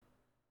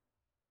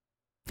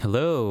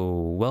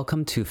Hello,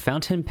 welcome to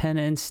Fountain Pen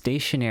and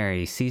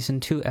Stationery, Season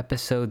 2,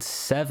 Episode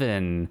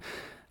 7.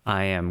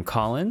 I am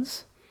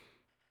Collins.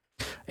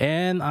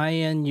 And I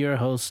am your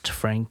host,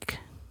 Frank.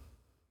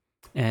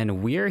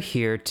 And we're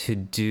here to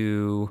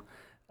do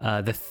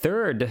the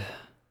third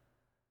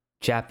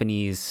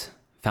Japanese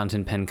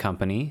fountain pen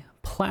company,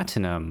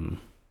 Platinum.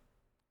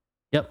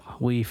 Yep,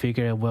 we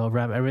figured we'll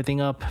wrap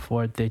everything up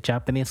for the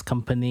Japanese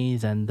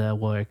companies and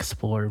we'll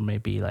explore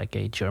maybe like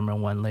a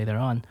German one later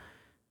on.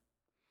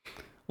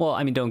 Well,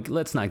 I mean,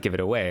 let's not give it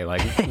away.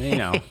 Like,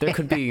 there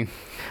could be...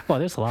 Well,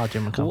 there's a lot of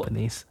German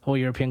companies or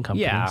European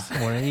companies.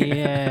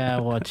 Yeah.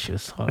 We'll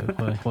choose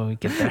when we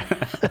get there.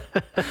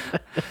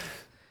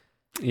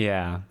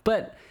 Yeah.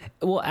 But,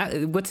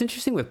 what's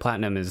interesting with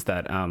Platinum is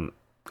that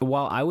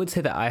while I would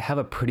say that I have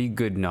a pretty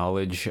good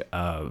knowledge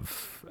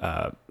of...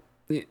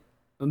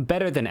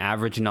 better than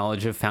average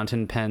knowledge of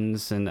fountain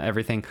pens and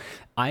everything,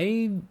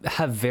 I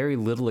have very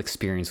little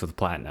experience with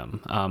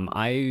Platinum.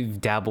 I've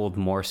dabbled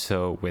more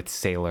so with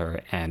Sailor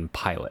and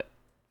Pilot.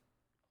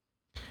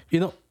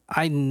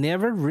 I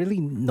never really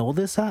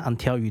noticed that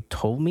until you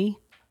told me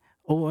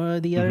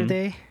the other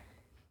day.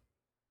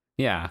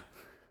 Yeah.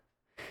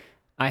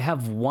 I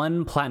have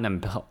one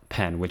Platinum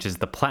pen, which is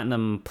the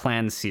Platinum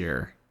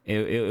Planseer.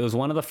 It was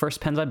one of the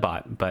first pens I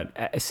bought, but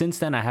since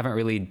then I haven't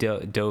really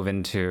dove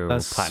into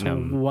That's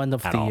Platinum. One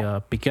of at the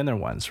all. beginner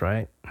ones,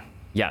 right?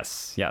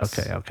 Yes.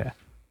 Okay.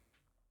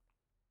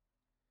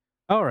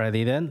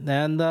 Alrighty then,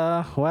 and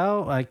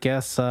I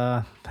guess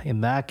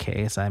in that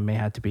case, I may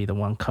have to be the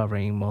one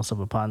covering most of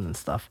the Platinum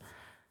stuff.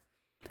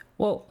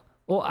 Well,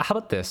 how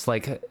about this?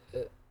 Like,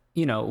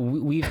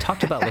 we've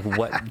talked about like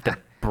what the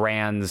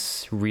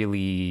brands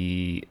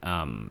really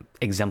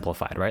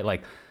exemplified, right?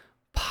 Like,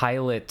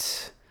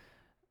 Pilot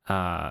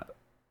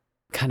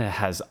kind of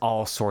has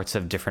all sorts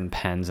of different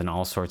pens and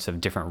all sorts of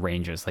different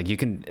ranges. Like, you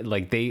can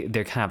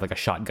they're kind of like a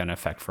shotgun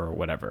effect for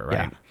whatever,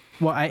 right? Yeah.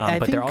 Well, I but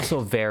think they're also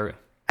very.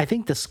 I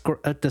think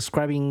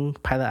describing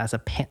Pilot as a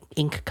pen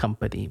ink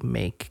company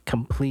make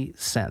complete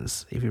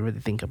sense if you really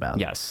think about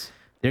it. Yes.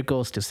 Their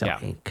goal is to sell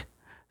ink,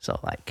 so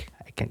like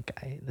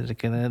they're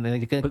gonna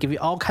give you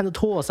all kinds of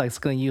tools like it's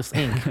gonna use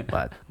ink,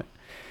 but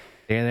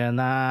they're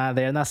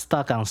not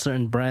stuck on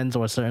certain brands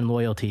or certain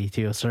loyalty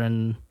to a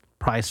certain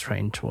price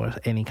range or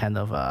any kind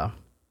of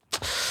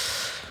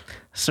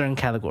certain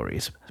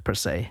categories per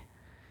se.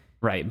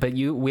 Right, but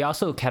we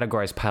also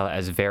categorize Pilot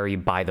as very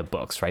by the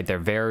books, right? They're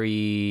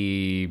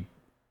very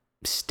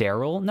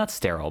not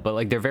sterile, but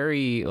like they're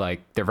very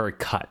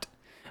cut.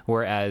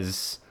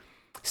 Whereas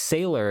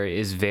Sailor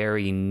is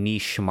very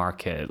niche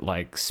market,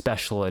 like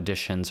special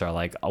editions are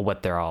like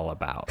what they're all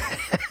about.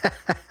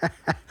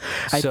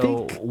 I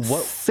think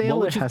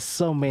Sailor has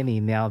so many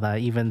now that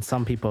even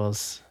some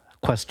people's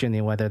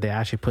questioning whether they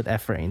actually put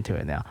effort into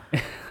it now.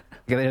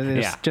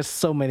 There's just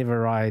so many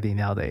variety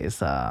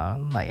nowadays.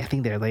 Like I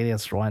think their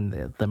latest one,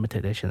 the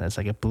limited edition, is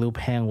like a blue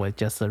pen with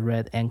just a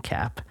red end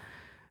cap.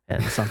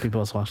 And some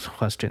people's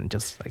question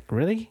just like,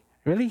 really,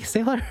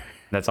 Sailor?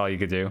 That's all you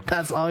could do.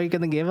 That's all you're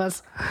gonna give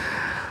us?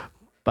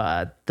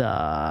 But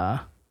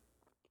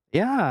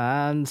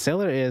and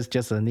Sailor is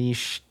just a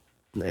niche.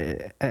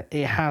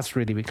 It has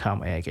really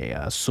become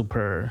a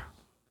super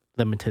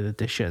limited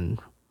edition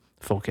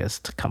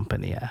focused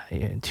company.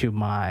 To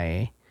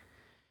my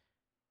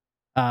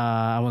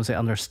I won't say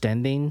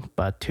understanding,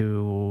 but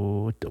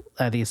to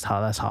at least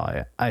that's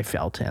how I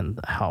felt and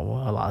how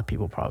a lot of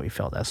people probably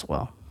felt as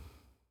well.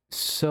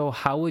 So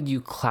how would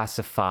you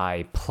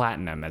classify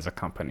Platinum as a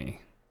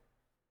company?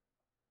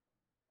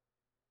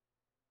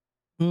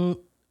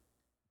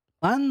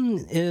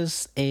 Platinum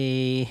is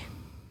I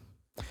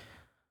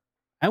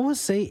would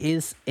say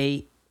is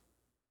a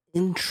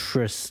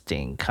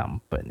interesting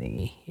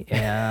company. It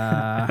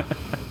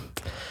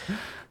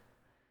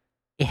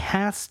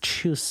has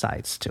two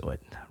sides to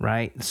it,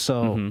 right?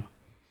 So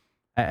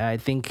I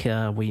think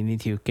we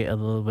need to get a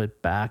little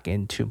bit back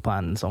into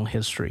Platinum's own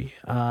history.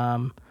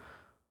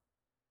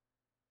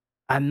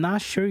 I'm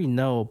not sure you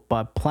know,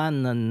 but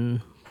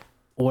Platinum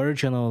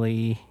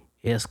originally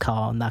is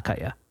called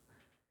Nakaya.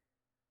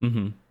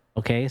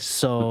 Okay,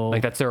 so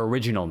like that's their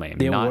original name.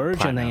 Their not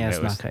original Platinum. name is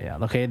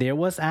Nakaya. Okay, there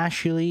was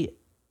actually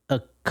a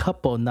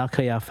couple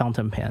Nakaya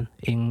fountain pen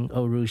in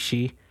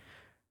Urushi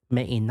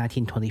made in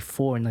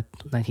 1924 and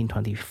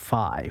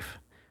 1925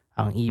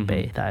 on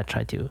eBay that I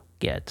tried to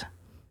get.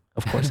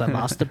 Of course, I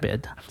lost the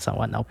bid.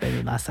 Someone outbid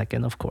me last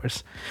second, of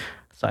course.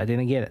 So I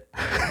didn't get it.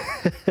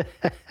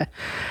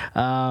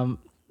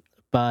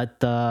 But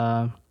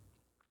for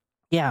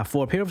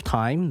a period of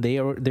time, they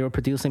were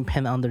producing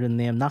pen under the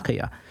name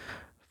Nakaya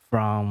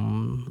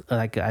from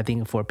I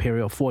think for a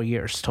period of 4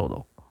 years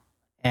total.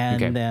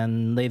 And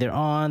then later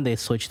on, they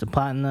switched to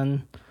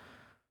Platinum.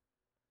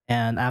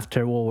 And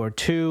after World War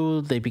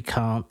II,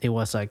 it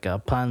was like a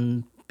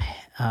Platinum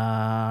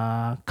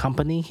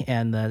company,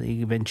 and it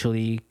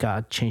eventually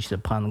got changed to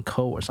Platinum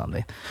Co. or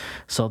something.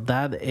 So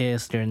that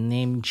is their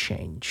name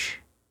change.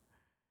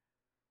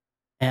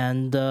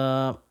 And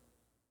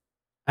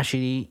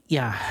Actually,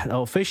 yeah,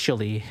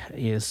 officially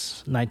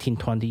is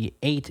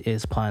 1928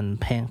 is Platinum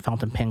Pen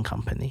Fountain Pen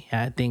Company.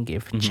 I think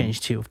it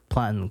changed to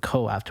Platinum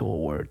Co. after World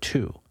War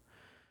II.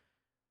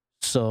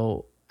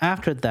 So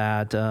after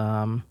that,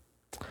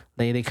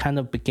 they kind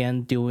of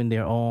began doing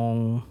their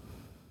own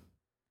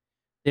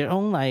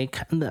like,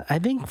 I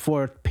think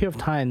for a period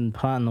of time,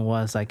 Platinum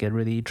was like a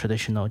really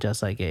traditional,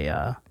 just like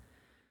a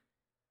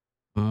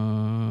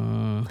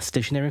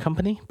stationery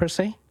company per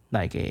se,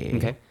 like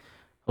a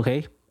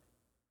okay.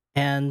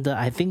 And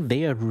I think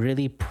they are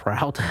really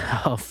proud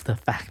of the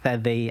fact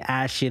that they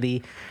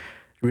actually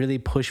really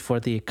pushed for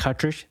the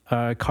cartridge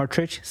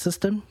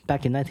system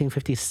back in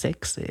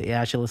 1956. It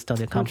actually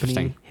studied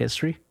company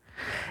history.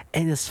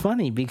 And it's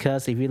funny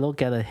because if you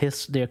look at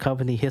their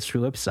company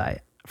history website,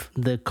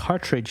 the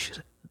cartridge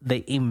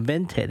they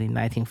invented in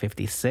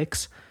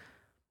 1956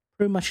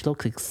 pretty much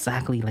looks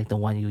exactly like the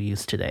one you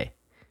use today.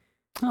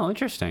 Oh,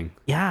 interesting.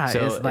 Yeah,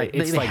 so it's like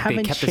they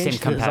kept the same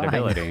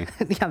compatibility.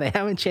 Yeah, they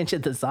haven't changed the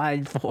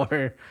design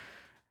for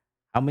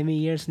how many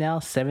years now?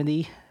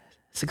 70,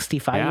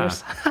 65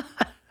 years?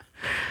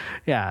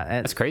 Yeah.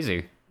 That's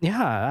crazy.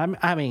 Yeah,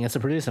 I mean, it's a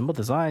pretty simple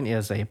design.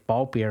 It's a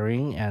ball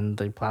bearing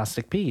and a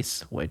plastic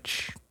piece,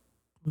 which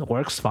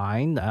works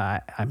fine.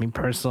 I mean,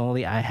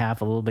 personally, I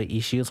have a little bit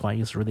issues when I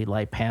use really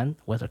light pen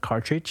with a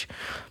cartridge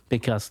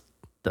because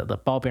the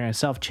ball bearing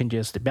itself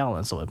changes the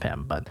balance of the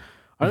pen. But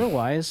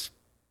otherwise,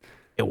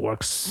 it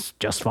works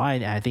just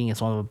fine. I think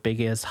it's one of the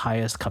biggest,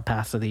 highest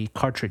capacity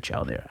cartridge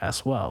out there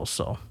as well.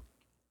 So,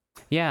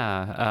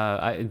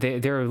 yeah,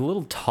 they're a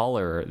little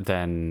taller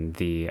than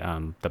the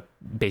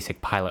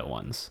basic Pilot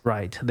ones.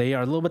 Right, they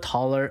are a little bit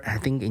taller. I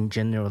think in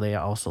general they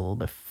are also a little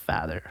bit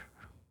fatter.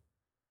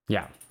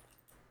 Yeah.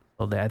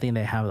 So I think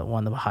they have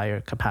one of the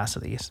higher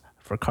capacities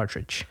for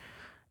cartridge.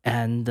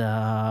 And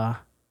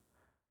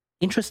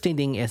interesting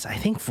thing is, I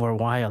think for a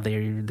while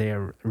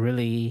they're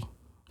really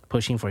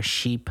pushing for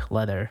sheep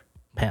leather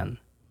pen.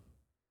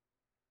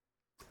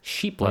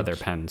 Sheep leather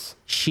pens.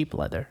 Sheep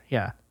leather,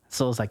 yeah.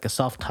 So it's like a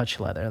soft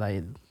touch leather.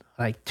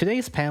 Like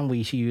today's pen we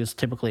use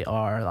typically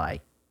are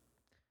like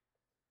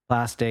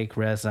plastic,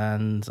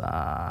 resins,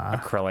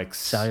 acrylics,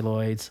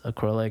 celluloids,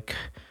 acrylic,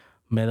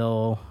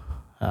 metal,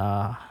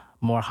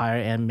 more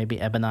higher end maybe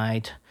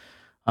ebonite,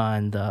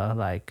 and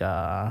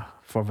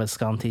for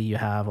Visconti you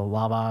have a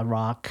lava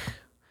rock,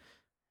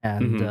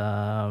 and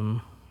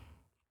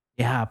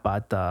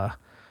but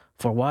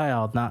for a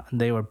while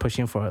they were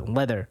pushing for a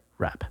leather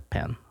wrap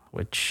pen,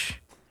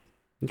 which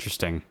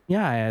interesting.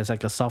 Yeah, it's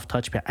like a soft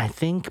touch pen. I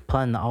think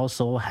Platinum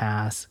also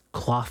has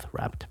cloth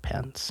wrapped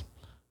pens.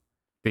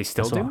 They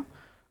still do?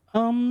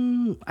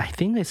 I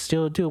think they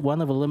still do.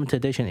 One of the limited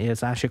edition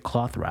is actually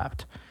cloth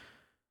wrapped.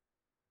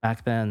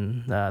 Back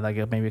then, like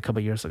maybe a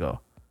couple years ago.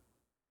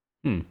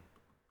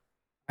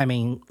 I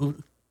mean,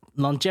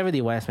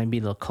 longevity wise, maybe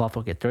the cloth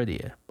will get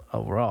dirty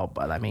overall,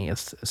 but I mean,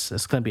 it's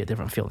going to be a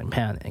different feeling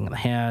pen in the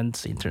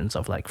hands in terms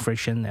of like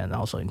friction and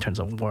also in terms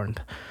of warmth,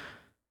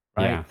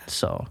 right? Yeah.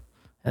 So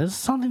it's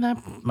something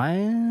that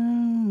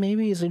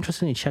maybe is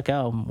interesting to check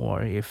out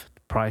more if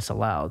price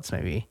allows.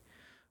 Maybe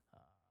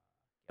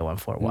get one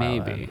for a while.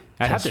 Maybe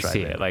I have to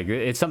see it. Like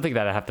it's something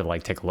that I have to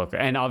like take a look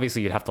at, and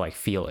obviously you'd have to like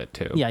feel it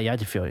too. Yeah, you have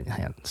to feel it in your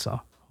hand. So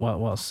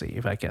we'll see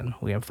if we can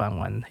find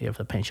one if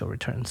the pen show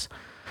returns,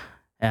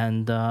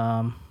 and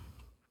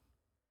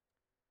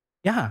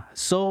yeah.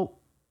 So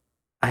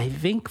I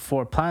think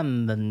for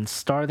Platinum,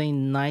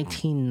 starting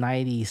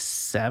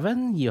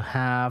 1997, you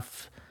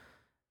have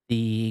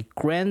the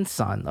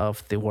grandson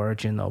of the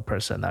original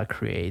person that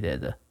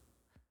created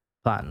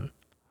Platinum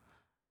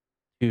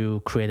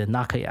to create a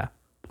Nakaya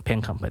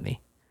pen company.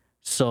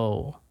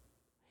 So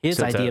his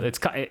idea...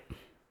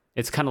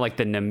 It's kind of like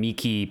the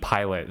Namiki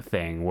Pilot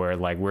thing where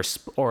like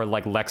or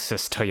like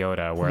Lexus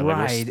Toyota where like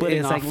we're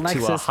splitting off like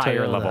to a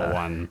higher level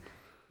one.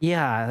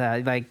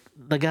 Yeah, like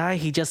the guy,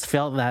 he just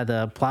felt that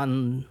the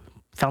Platinum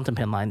fountain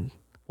pen line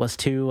was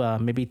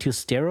maybe too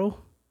sterile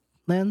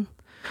then.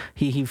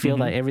 He feel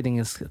like everything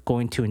is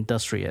going too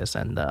industrious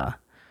and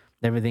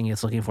everything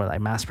is looking for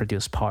like mass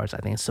produced parts. I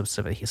think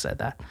specifically he said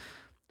that.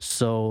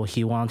 So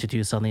he wanted to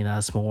do something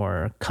that's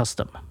more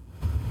custom.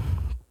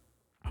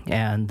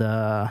 And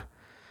there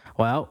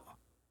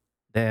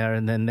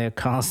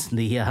comes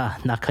the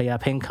Nakaya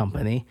Pen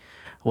Company,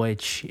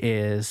 which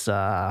is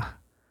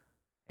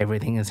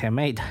everything is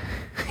handmade,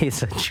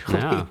 essentially.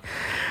 Yeah.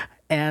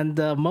 And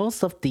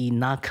most of the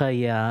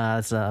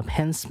Nakaya's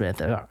pensmith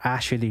are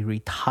actually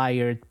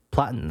retired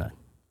Platinum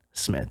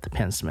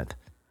pensmith.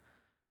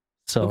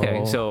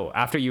 So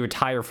after you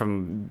retire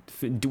from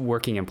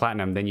working in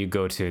Platinum, then you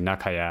go to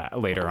Nakaya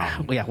later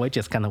on. Yeah, which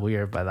is kind of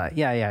weird, but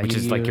which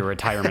is like your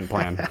retirement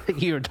plan.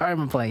 Your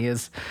retirement plan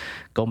is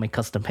go make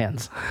custom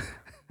pens.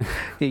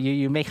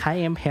 you make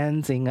high-end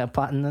pens in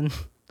Platinum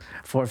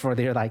for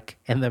their like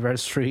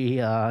anniversary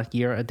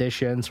year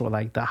editions or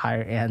like the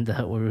higher end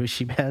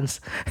Urushi pens,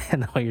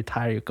 and when you're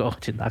tired, you go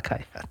to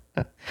Nakaya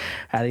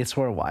at least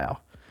for a while.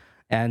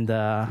 And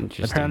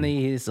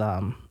apparently he's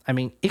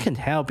it can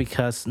tell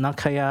because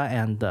Nakaya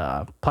and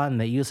Platinum,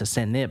 they use the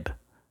same nib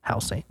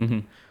housing.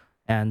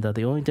 and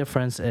the only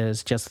difference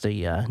is just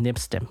the nib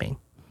stamping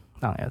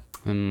on it.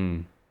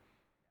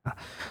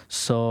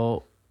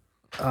 So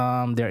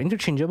they're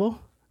interchangeable,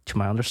 to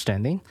my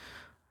understanding.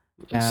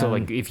 So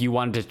like if you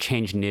wanted to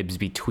change nibs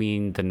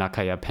between the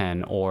Nakaya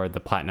pen or the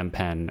Platinum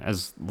pen,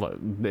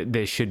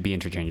 they should be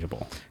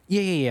interchangeable.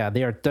 Yeah,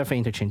 they are definitely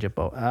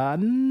interchangeable.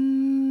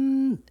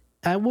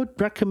 I would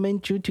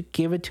recommend you to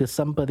give it to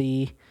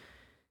somebody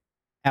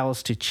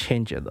else to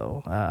change it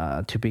though,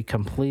 to be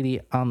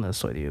completely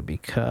honest with you,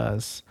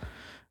 because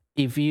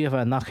if you have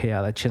a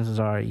Nakaya, the chances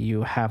are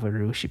you have a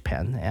Urushi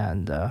pen,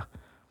 and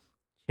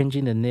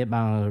changing the nib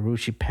on a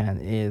Urushi pen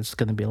is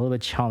going to be a little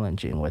bit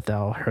challenging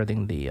without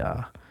hurting the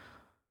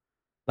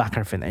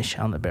lacquer finish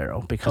on the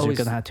barrel, because you're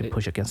going to have to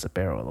push against the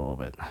barrel a little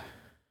bit.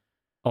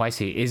 Oh, I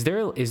see. Is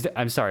there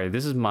I'm sorry,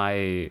 this is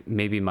my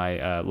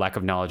lack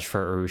of knowledge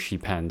for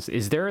Urushi pens.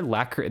 Is there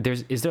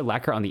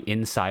lacquer on the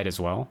inside as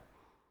well?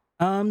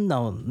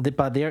 No,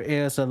 but there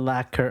is a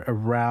lacquer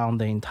around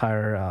the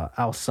entire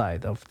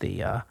outside of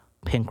the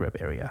pin grip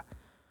area.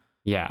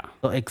 Yeah.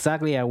 So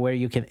exactly at where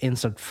you can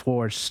insert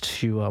force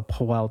to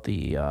pull out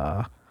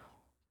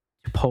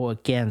pull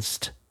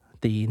against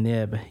the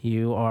nib,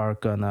 you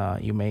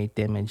may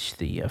damage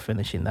the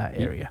finish in that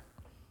area.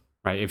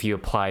 Right, if you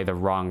apply the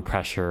wrong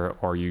pressure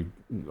or you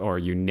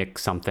nick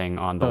something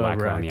on the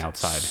lacquer on the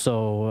outside.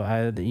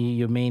 So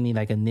you may need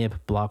like a nib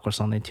block or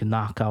something to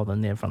knock out the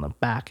nib from the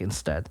back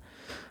instead.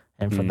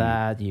 And for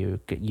that,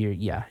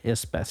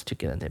 it's best to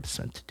get a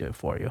nibsmith to do it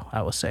for you,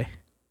 I would say.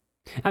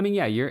 I mean,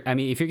 yeah,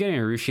 if you're getting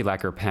a Urushi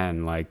lacquer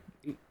pen, like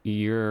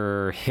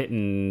you're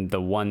hitting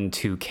the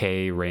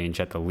 1-2K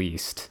range at the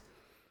least.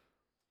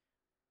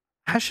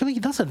 Actually,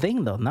 that's the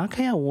thing though.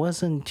 Nakaya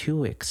wasn't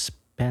too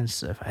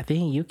expensive. I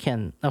think you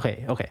can.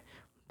 Okay.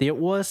 There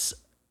was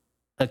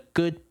a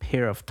good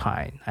pair of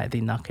time. I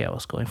think Nakaya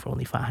was going for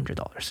only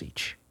 $500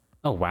 each.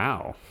 Oh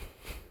wow.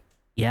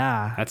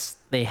 Yeah,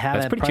 they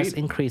had a price cheap.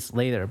 Increase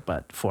later,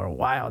 but for a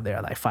while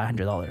they're like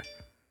 $500.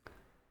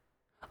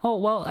 Oh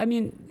well, I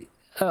mean,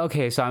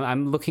 okay. So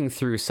I'm looking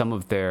through some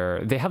of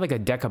they have like a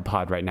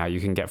Decapod right now you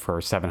can get for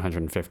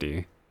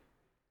 $750.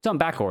 It's on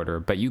back order,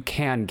 but you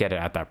can get it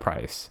at that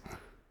price.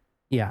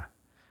 Yeah.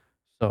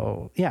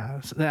 So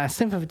yeah, so the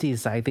 750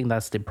 is, I think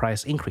that's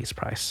the increase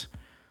price.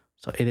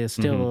 So it is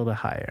still a little bit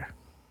higher.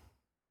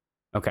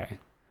 Okay,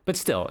 but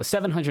still,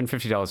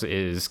 $750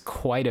 is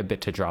quite a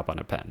bit to drop on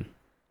a pen.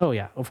 Oh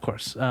yeah, of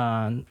course.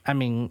 I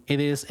mean, it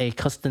is a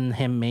custom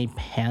handmade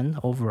pen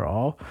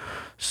overall.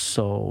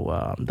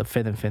 So the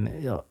fit and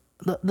finish.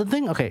 The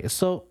thing. Okay,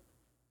 so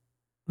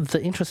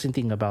the interesting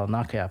thing about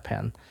Nakaya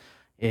pen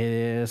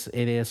is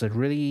it is a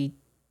really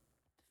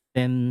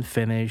thin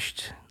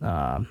finished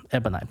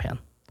ebonite pen.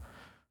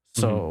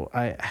 So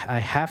I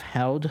have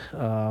held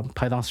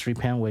Python Street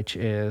pen, which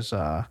is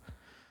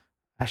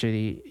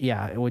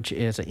which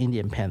is an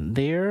Indian pen.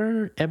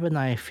 Their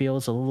ebonite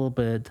feels a little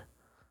bit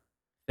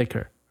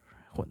thicker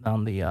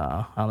on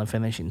the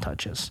finishing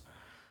touches.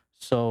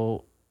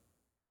 So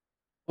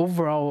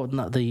overall,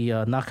 the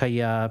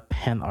Nakaya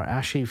pen are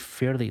actually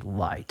fairly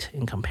light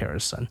in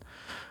comparison,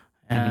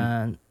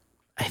 and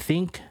I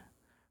think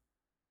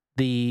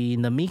the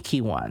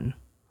Namiki one,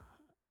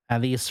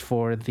 at least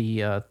for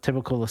the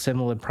typical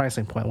similar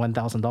pricing point,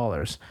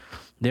 $1,000,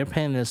 their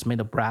pen is made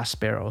of brass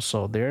barrel,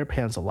 so their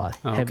pen's a lot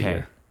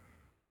heavier.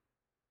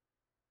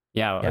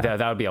 Yeah,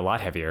 that would be a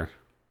lot heavier.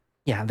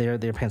 Yeah,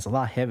 their pen's a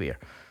lot heavier.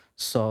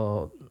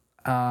 So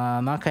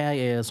Nakaya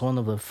is one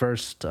of the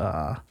first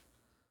 $1,000,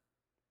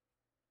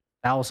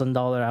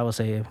 I would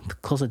say,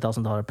 close to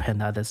 $1,000 pen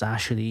that is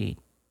actually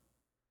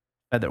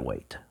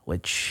featherweight,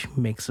 which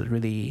makes a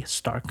really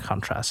stark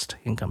contrast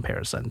in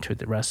comparison to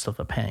the rest of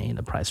the pen in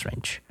the price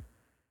range.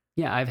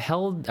 Yeah, I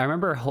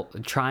remember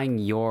trying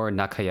your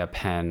Nakaya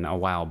pen a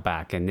while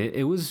back, and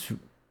it was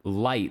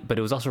light, but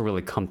it was also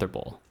really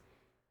comfortable.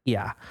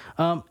 Yeah,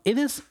 it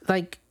is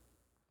like,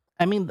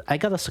 I mean, I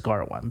got a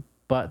cigar one,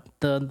 but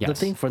the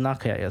thing for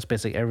Nakaya is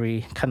basically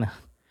every kind of.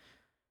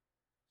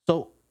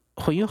 So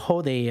when you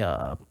hold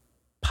a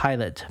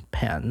Pilot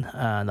pen,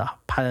 the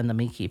Pilot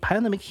Namiki,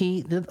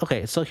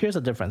 okay, so here's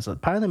the difference. The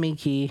Pilot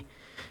Namiki,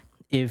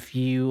 if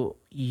you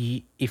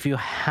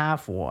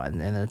have one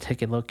and then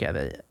take a look at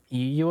it,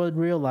 you will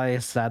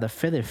realize that the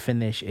fit and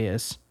finish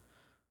is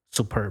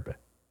superb.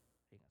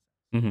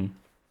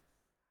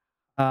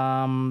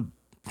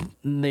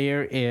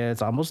 There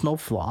is almost no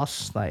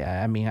flaws. Like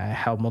I mean, I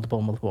have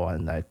multiple,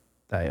 and I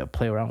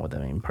play around with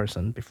them in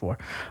person before.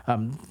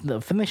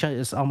 The finish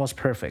is almost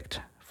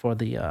perfect for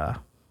the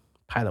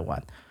Pilot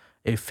one.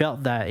 It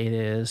felt that it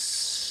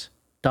is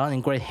done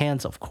in great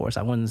hands. Of course,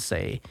 I wouldn't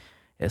say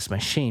it's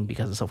machine,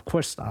 because it's of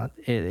course not.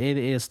 It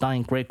is done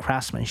in great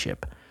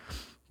craftsmanship,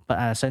 but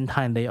at the same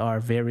time, they are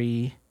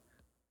very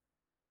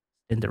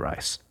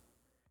standardized.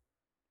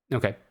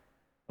 Okay.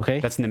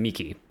 That's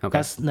Namiki. Okay.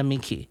 That's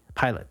Namiki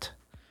Pilot.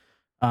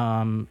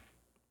 Nakaya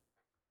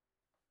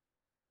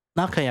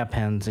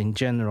pens in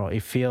general,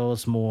 it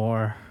feels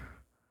more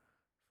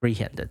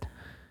free-handed.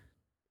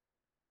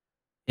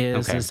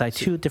 It's like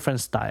two different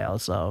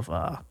styles of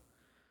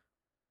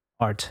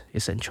art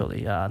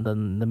essentially. The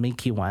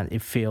Namiki one,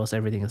 it feels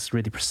everything is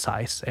really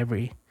precise.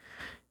 Every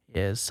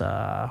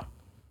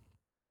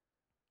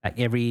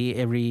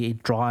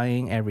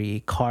drawing,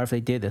 every carve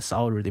they did is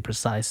all really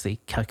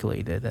precisely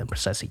calculated and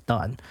precisely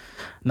done.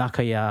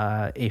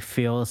 Nakaya, it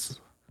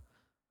feels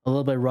a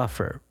little bit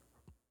rougher,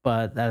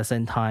 but at the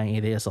same time,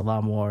 it is a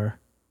lot more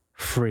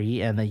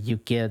free, and then you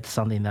get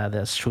something that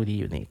is truly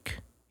unique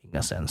in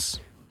a sense.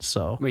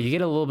 So you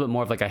get a little bit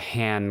more of like a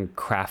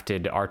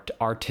handcrafted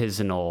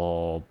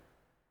artisanal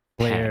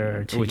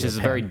pen, which is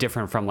very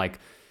different from like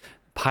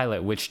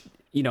Pilot, which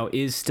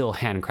is still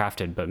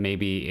handcrafted, but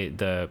maybe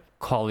the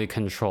quality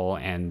control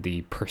and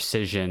the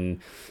precision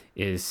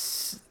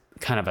is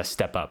kind of a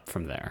step up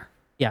from there.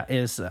 Yeah,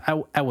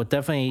 I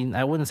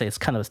wouldn't say it's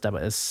kind of a step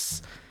up.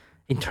 It's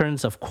in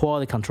terms of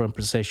quality control and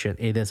precision,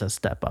 it is a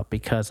step up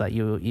because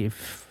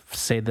if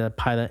say the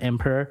Pilot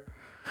Emperor,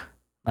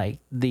 like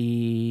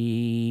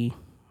the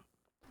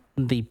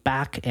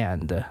back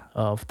end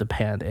of the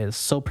pen is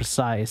so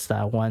precise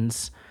that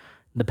once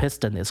the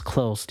piston is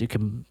closed,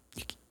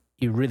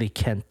 you really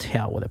can't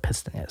tell what a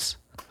piston is.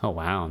 Oh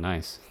wow,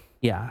 nice.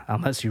 Yeah,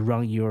 unless you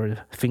run your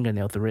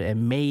fingernail through it,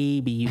 and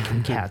maybe you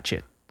can catch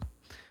it.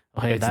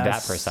 Okay, it's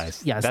that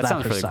precise. Yeah, that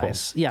sounds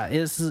precise. Really cool. Yeah,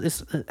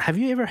 it's. Have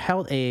you ever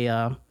held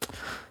a?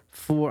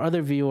 For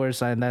other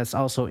viewers, and that's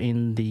also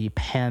in the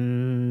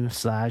pen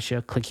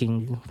 /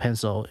 clicking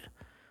pencil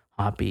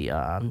hobby.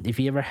 If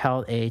you ever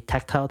held a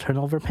tactile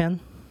turnover pen,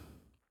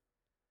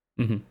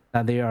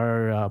 that they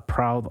are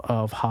proud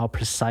of how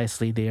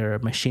precisely their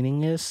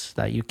machining is,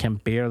 that you can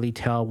barely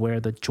tell where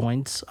the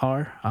joints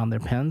are on their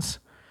pens.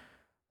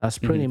 That's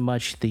pretty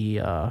much the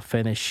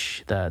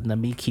finish that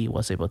Namiki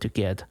was able to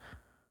get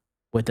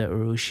with the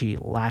Urushi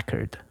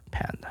lacquered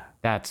pen.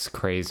 That's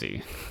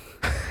crazy.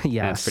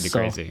 Yeah, that's pretty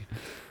crazy.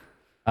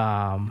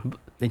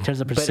 In terms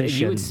of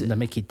precision,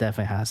 Namiki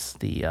definitely has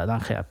the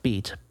Nakaya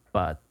beat,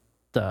 but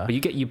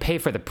you pay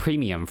for the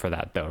premium for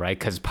that though, right?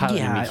 Because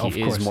Pilot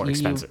Namiki is more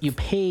expensive. You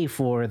pay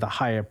for the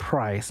higher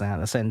price, and at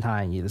the same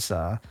time, you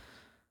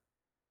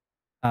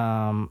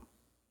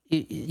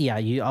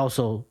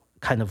also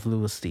kind of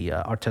lose the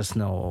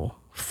artisanal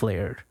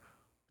flair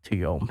to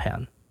your own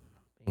pen,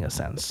 in a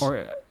sense.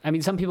 Or I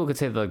mean, some people could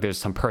say that like there's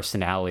some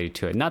personality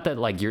to it. Not that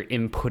like you're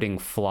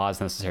inputting flaws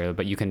necessarily,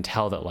 but you can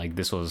tell that like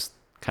this was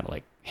kind of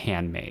like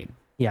handmade.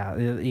 Yeah,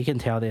 you can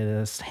tell that it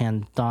is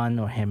hand done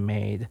or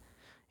handmade,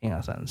 in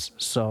a sense.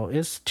 So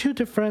it's two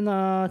different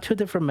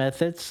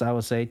methods. I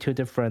would say 2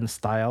 different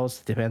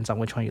styles. Depends on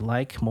which one you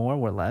like more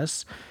or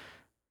less.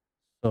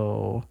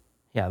 So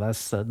yeah,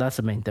 that's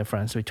the main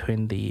difference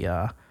between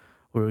the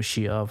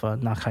Urushi of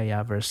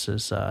Nakaya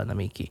versus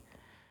Namiki.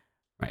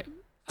 Right.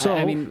 So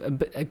I mean,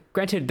 but,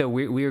 granted though,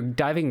 we're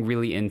diving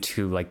really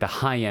into like the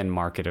high end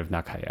market of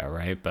Nakaya,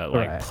 right? But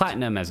like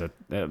platinum as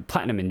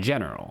platinum in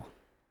general.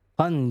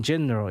 Platinum in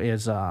general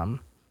is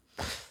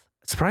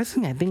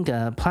surprisingly, I think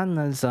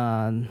platinum's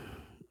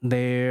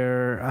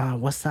their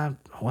what's the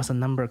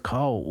number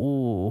called?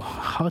 Ooh,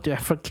 how do I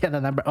forget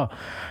the number? Oh,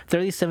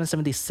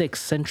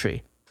 3776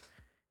 Century.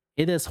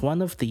 It is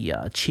one of the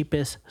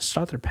cheapest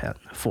starter pen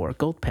for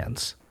gold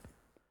pens,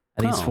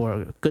 at least for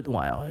a good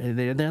while.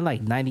 They're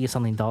like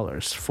 $90-something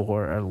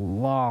for a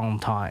long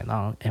time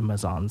on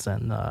Amazons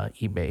and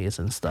eBays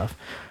and stuff.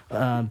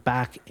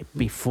 Back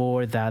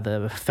before that,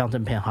 the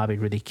fountain pen hobby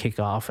really kicked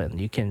off, and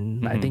you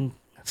can I think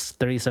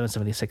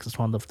 3776 is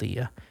one of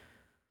the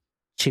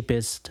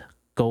cheapest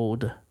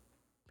gold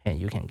pen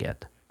you can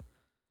get.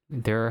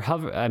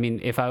 I mean,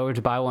 if I were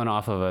to buy one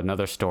off of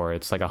another store,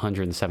 it's like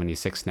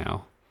 176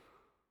 now.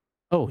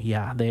 Oh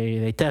yeah,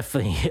 they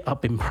definitely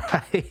up in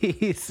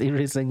price in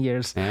recent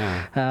years.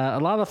 Yeah. A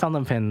lot of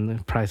fountain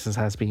pen prices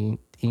has been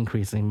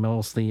increasing.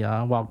 Mostly,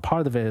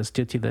 part of it is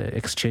due to the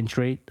exchange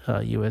rate.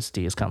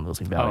 USD is kind of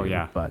losing value. Oh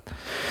yeah. But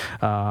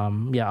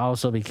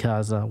also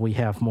because we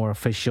have more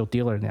official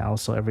dealer now.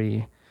 So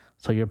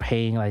you're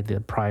paying like the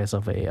price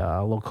of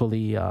a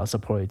locally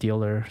supported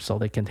dealer, so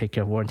they can take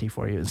care of warranty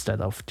for you instead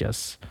of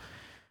just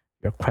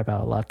your crap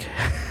out of luck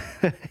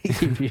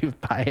if you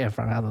buy it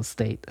from out of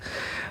state.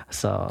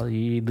 So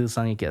you do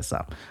some, you get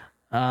some.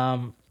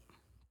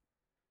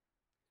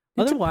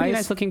 It's a pretty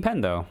nice looking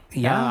pen though.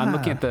 Yeah. I'm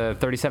looking at the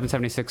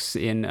 3776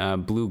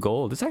 in blue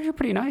gold. It's actually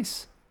pretty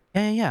nice.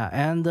 Yeah.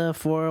 And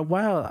for a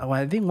while,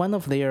 I think one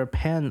of their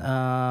pen,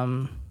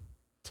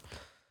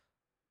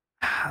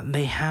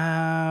 they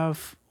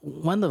have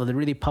one of the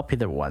really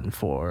popular one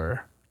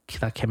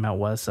that came out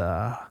was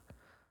let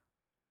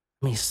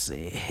me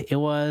see. It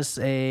was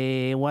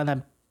a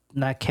one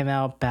that came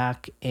out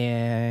back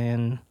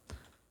in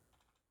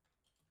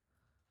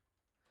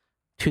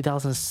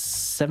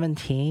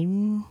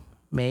 2017,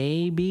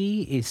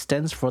 maybe. It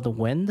stands for the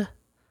wind.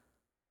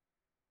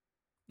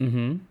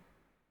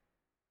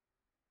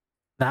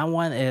 That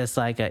one is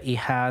like it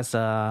has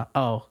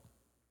of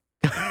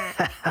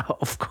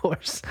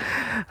course.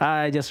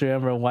 I just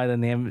remember why the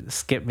name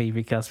skipped me,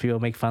 because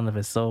people make fun of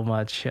it so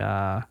much.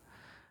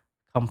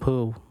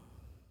 Kumpoo.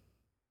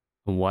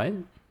 What?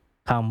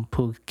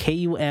 Kumpoo.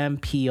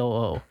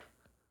 Kumpoo.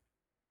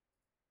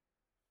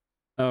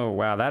 Oh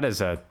wow, that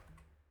is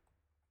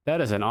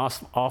an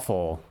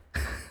awful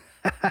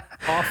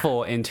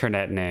awful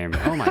internet name.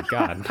 Oh my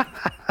god.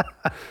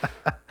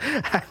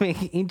 I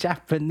mean, in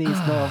Japanese,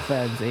 no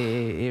offense,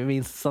 it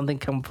means something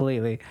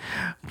completely,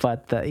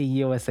 but in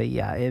USA,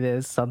 yeah, it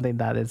is something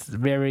that is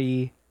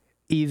very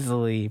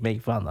easily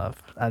made fun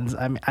of,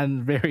 and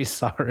I'm very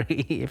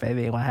sorry if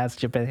anyone has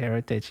Japan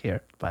heritage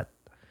here, but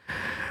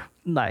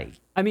like,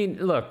 I mean,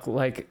 look,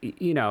 like,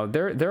 you know,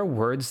 there are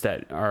words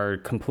that are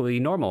completely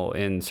normal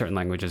in certain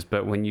languages,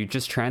 but when you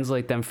just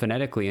translate them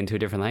phonetically into a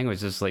different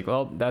language, it's like,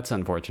 well, that's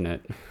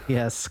unfortunate.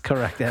 Yes,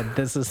 correct, and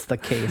this is the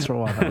case for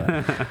one of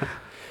them.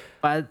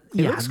 But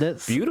it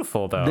looks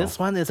beautiful though. This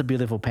one is a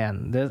beautiful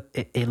pen.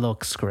 It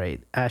looks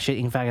great. Actually,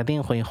 in fact, I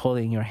think when you hold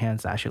it in your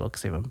hands, it actually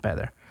looks even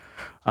better.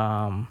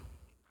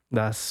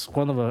 That's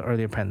one of the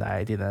earlier pen that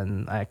I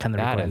kind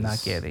of regret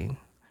not getting.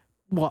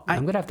 Well,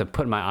 I'm gonna have to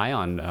put my eye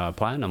on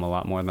Platinum a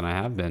lot more than I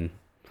have been.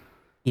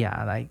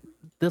 Yeah, like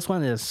this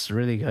one is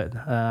really good,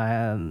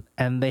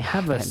 and they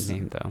have a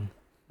name though.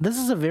 This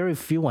is a very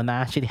few one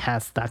that actually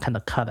has that kind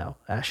of cutout.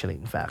 Actually,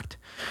 in fact,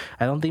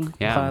 I don't think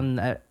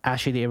Pan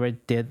actually ever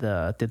did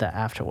that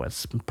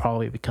afterwards.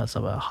 Probably because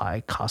of a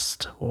high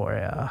cost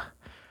or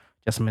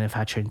just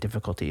manufacturing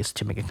difficulties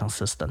to make it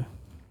consistent.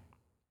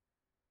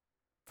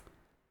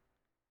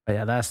 But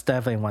yeah, that's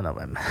definitely one of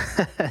them.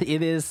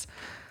 It is.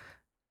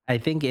 I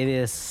think it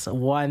is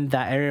one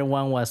that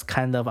everyone was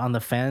kind of on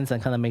the fence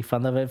and kind of make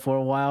fun of it for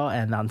a while,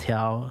 and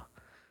until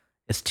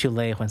it's too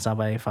late when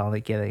somebody finally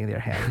get it in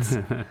their hands.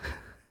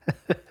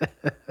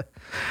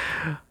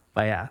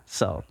 But yeah,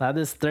 so that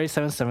is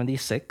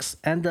 3776,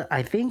 and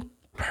I think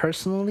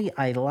personally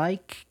I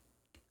like,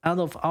 out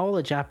of all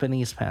the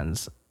Japanese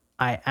pens,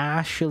 I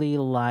actually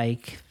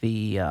like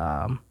the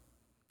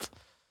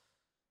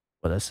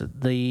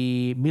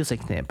the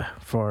music nib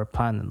for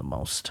Platinum the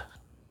most.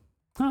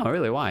 Oh,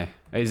 really? Why?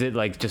 Is it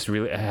like just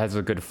really, it has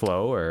a good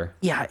flow, or?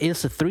 Yeah,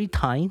 it's a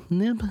 3-tine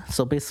nib.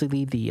 So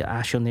basically, the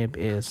actual nib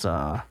is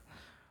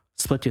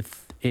split to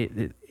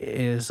it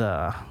is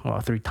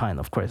 3-tine,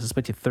 of course. It's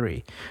split to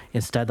 3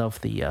 instead of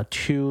the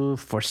 2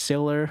 for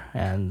sailor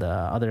and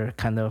other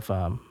kind of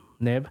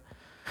nib.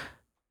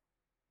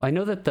 I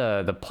know that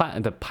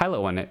the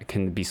pilot one, it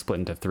can be split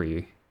into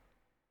 3.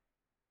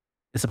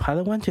 Is the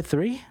pilot one to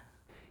 3?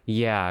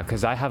 Yeah,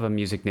 because I have a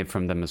music nib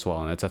from them as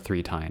well, and it's a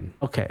 3-tine.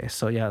 Okay,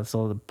 so yeah,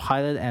 so the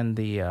pilot and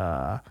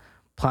the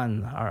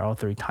Platinum are all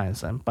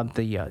 3-tines then. But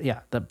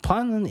the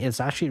Platinum is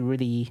actually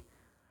really,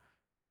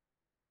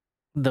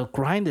 the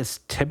grind is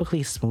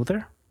typically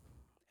smoother,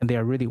 and they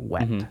are really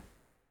wet.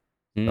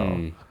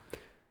 Mm-hmm.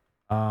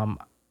 So,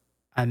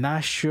 I'm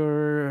not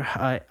sure.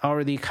 I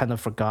already kind of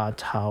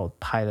forgot how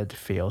pilot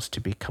feels, to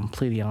be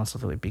completely honest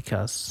with you,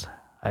 because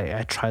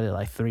I tried it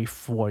like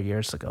 3-4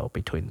 years ago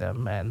between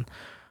them, and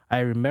I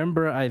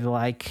remember I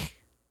like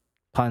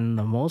Platinum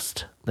the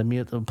most. The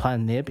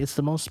Platinum nib is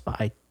the most,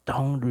 but I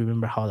don't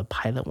remember how the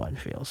pilot one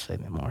feels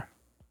anymore.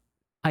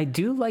 I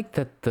do like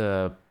that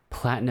the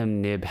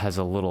Platinum nib has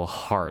a little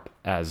heart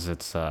as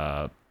its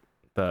the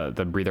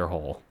breather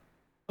hole.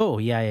 Oh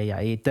yeah.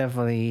 It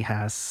definitely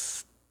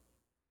has.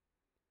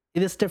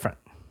 It is different.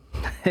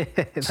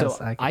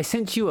 So I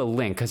sent you a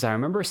link because I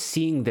remember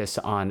seeing this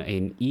on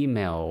an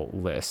email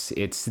list.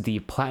 It's the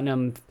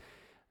Platinum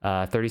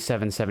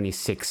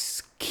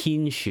 3776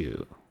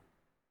 Kinshu.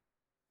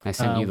 I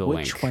sent you the link.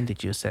 Which one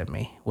did you send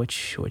me?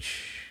 Which?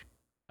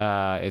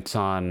 It's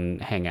on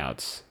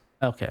Hangouts.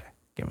 Okay,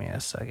 give me a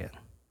second.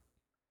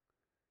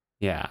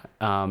 Yeah,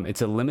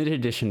 it's a limited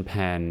edition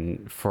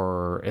pen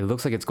for. It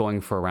looks like it's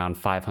going for around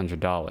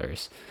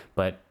 $500,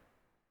 but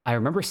I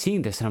remember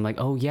seeing this and I'm like,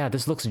 oh yeah,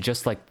 this looks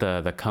just like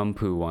the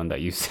Kumpu one that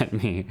you sent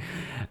me,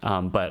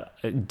 but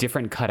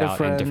different cutout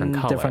and different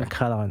color. Different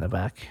cutout in the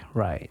back,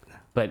 right?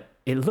 But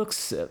it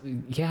looks,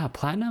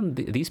 Platinum.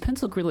 These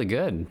pens look really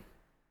good.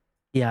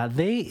 Yeah,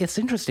 it's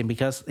interesting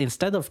because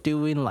instead of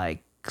doing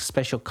like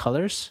special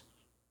colors,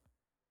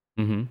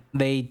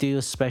 they do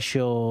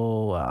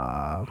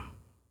special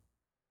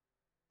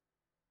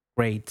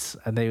grades,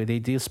 and they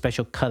do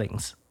special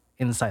cuttings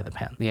inside the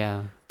pen.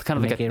 Yeah, it's kind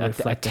of like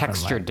a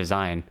textured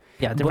design.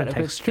 Yeah, different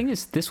texture. texture. The thing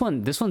is, this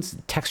one's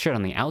textured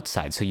on the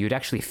outside, so you'd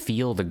actually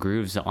feel the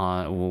grooves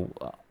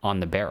on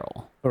the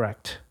barrel.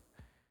 Correct.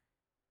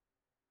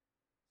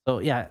 So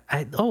yeah,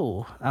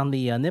 on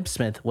the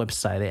Nibsmith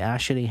website, they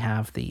actually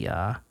have they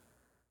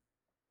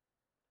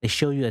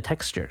show you the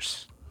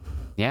textures.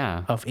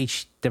 Yeah. Of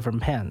each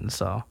different pen.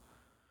 So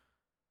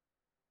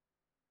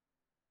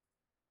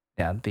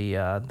yeah,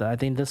 I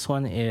think this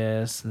one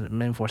is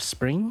meant for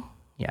spring.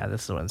 Yeah,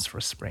 this one's for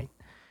spring.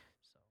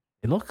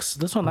 So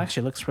this one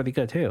actually looks pretty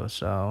good too.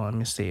 So let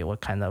me see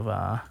what kind of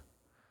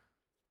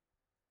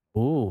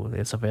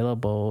it's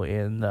available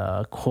in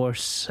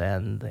coarse,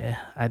 and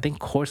I think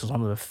coarse is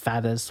one of the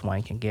fattest one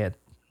you can get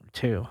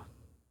too.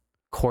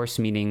 Coarse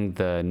meaning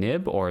the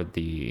nib or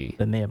the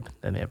nib.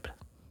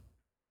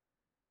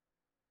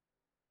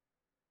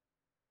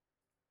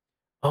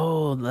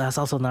 Oh, that's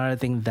also another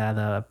thing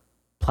that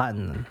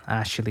Platinum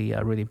actually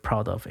really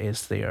proud of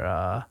is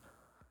their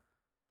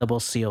double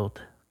sealed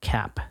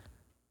cap.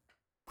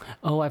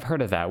 Oh, I've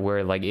heard of that,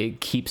 where like it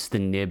keeps the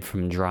nib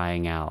from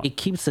drying out. It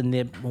keeps the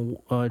nib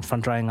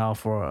from drying out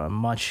for a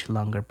much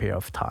longer period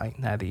of time.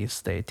 At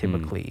least they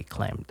typically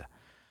claimed.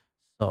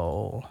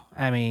 So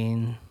I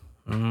mean,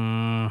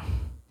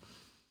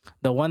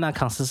 the one that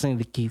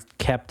consistently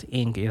kept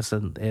ink is the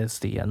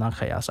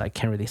Nakaya. So I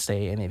can't really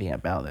say anything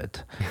about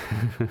it.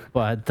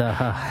 But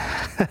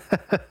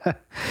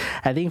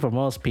I think for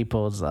most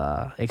people's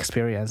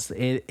experience,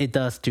 it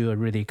does do a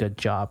really good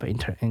job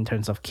in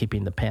terms of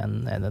keeping the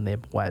pen and the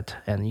nib wet,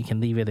 and you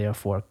can leave it there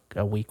for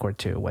a week or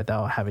two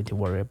without having to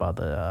worry about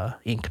the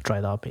ink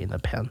dried up in the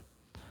pen.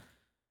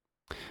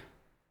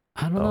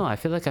 I don't know. I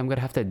feel like I'm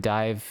gonna have to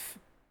dive.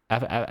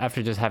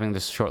 After just having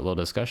this short little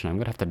discussion, I'm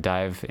gonna have to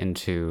dive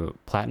into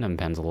Platinum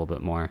pens a little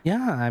bit more.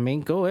 Yeah, I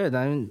mean, go ahead.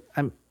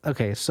 I'm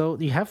okay. So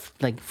you have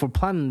like for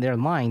Platinum, their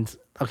lines.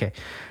 Okay,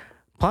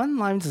 Platinum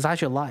lines is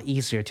actually a lot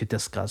easier to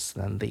discuss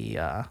than the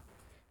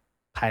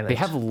Pilot. They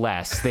have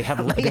less. They have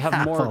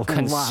more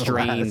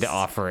constrained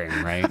offering,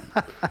 right?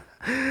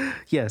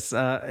 Yes,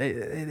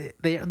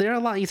 they're a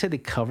lot easier to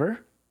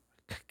cover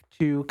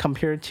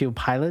compared to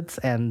Pilots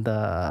and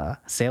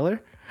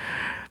Sailor.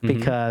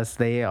 Because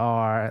they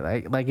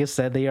are like you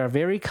said, they are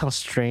very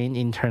constrained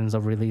in terms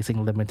of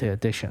releasing limited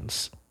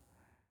editions.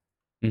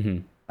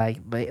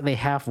 Like they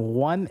have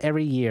one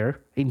every year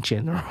in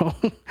general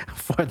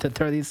for the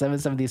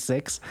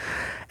 3776,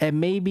 and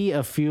maybe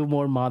a few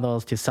more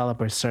models to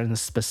celebrate certain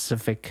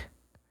specific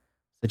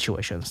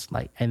situations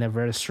like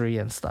anniversary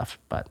and stuff.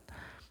 But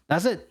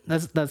that's it.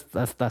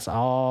 That's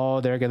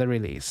all they're gonna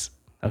release.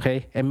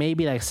 Okay, and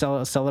maybe like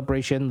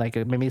celebration, like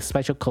maybe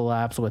special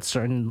collabs with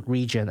certain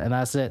region, and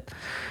that's it.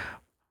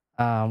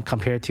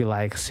 Compared to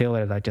like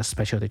Sailor, like just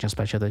special edition.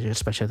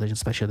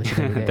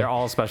 They're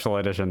all special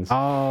editions.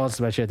 All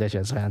special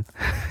editions, man.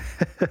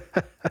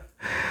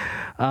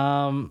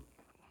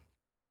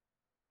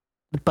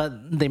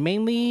 But they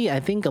mainly, I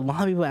think, a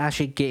lot of people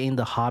actually get in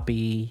the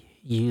hobby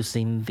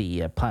using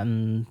the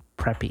Platinum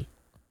Preppy.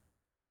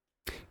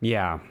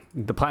 Yeah,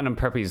 the Platinum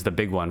Preppy is the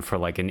big one for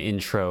like an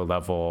intro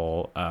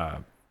level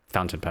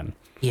fountain pen.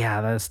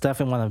 Yeah, that's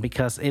definitely one of them,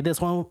 because it is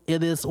one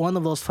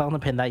of those fountain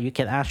pen that you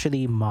can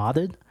actually mod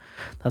it.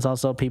 That's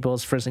also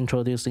people's first intro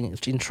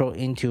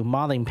into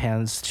modding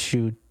pens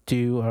to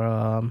do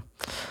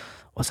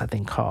what's that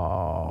thing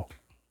called?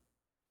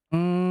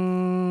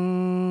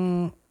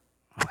 I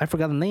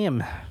forgot the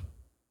name.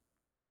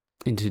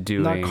 Into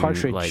doing not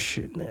cartridge, like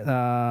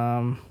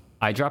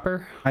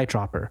eyedropper.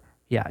 Eyedropper.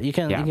 Yeah, you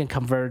can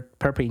convert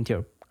Preppy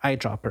into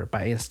eyedropper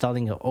by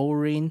installing an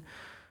O-ring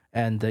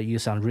and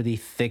use some really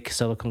thick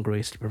silicone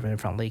grease to prevent it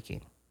from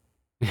leaking.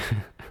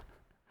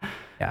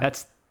 Yeah,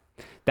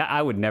 that I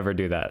would never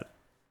do that.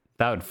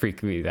 That would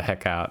freak me the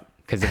heck out,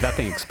 because if that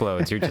thing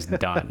explodes, you're just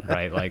done,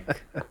 right? Like,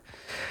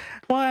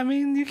 well, I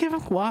mean, you can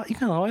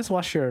always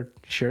wash your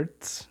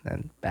shirts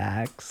and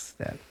bags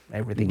and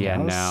everything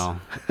else. Yeah,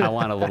 no, I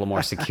want a little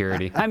more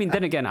security. I mean,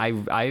 then again,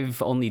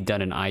 I've only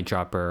done an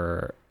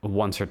eyedropper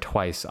once or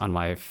twice on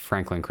my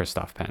Franklin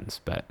Christoph pens,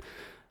 but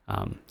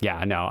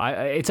yeah, no,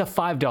 it's a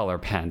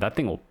 $5 pen. That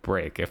thing will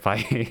break if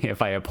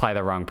I apply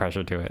the wrong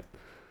pressure to it.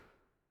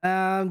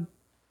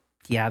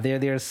 Yeah,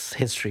 there's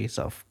histories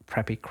of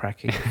Preppy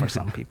cracking for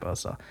some people.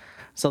 So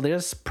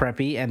there's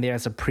Preppy and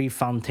there's a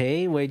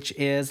Prefonte, which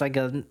is like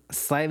a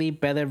slightly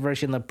better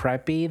version of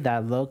Preppy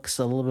that looks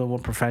a little bit more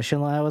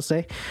professional, I would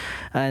say.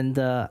 And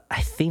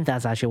I think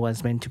that's actually what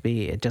it's meant to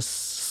be.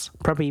 Just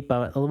Preppy,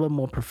 but a little bit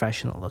more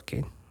professional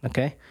looking.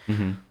 Okay.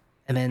 And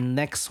then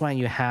next one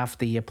you have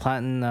the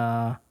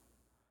Platinum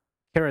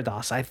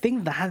Karados. I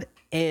think that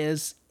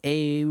is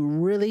a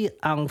really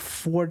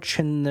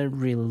unfortunate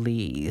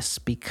release,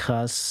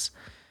 because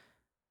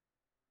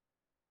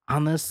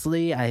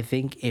honestly, I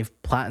think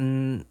if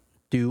Platinum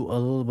do a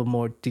little bit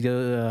more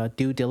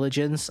due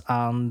diligence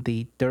on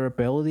the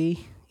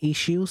durability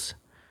issues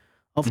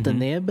of the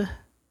nib,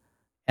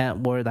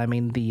 and word, I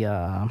mean the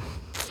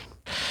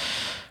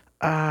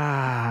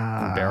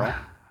barrel?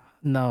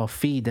 No,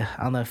 feed.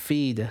 On the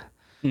feed,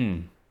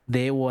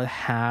 they would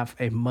have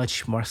a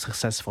much more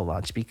successful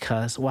launch,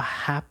 because what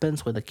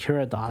happens with the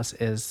Karados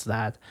is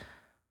that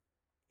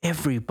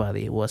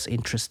everybody was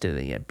interested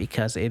in it,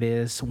 because it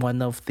is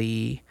one of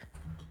the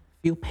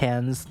few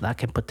pens that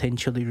can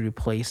potentially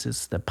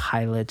replace the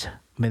Pilot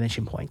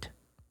finishing point.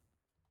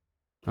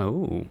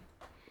 Oh.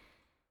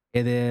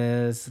 It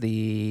is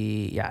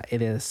the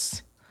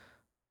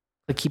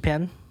key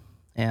pen,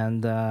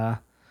 and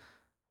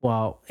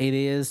well, it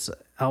is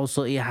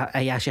also it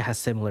actually has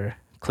similar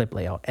clip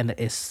layout, and it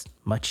is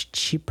much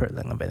cheaper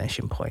than a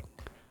finishing point.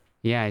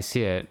 Yeah, I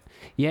see it.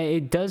 Yeah,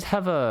 it does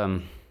have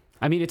a.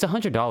 I mean, it's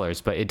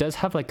 $100, but it does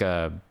have like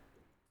a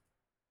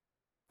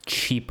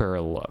cheaper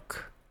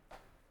look.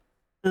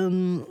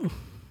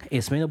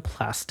 It's made of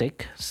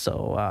plastic,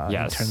 so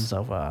yes. In terms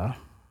of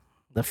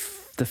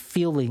the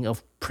feeling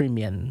of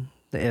premium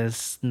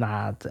is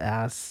not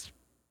as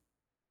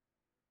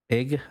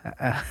big.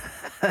 I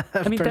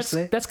mean,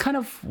 that's kind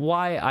of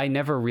why I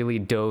never really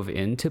dove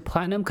into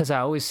Platinum, because I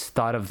always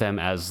thought of them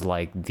as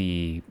like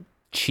the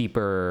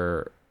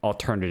cheaper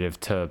alternative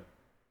to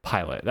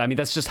Pilot. I mean,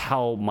 that's just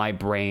how my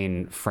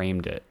brain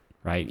framed it,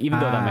 right? Even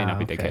though that may not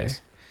be the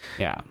case.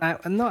 Yeah.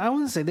 No, I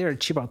wouldn't say they're a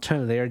cheap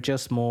alternative. They're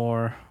just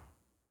more.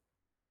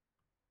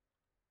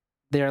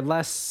 They're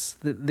less.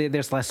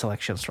 There's less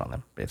selections from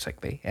them,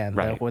 basically, and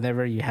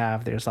whenever you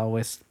have, there's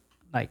always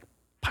like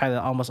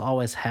Pilot almost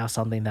always have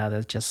something that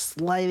is just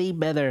slightly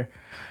better,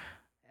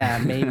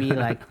 and maybe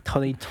like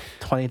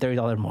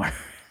 $20-$30 more.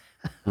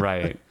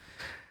 Right.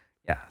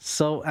 Yeah.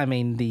 So I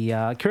mean, the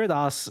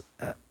Curados,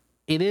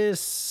 it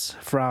is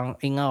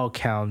in our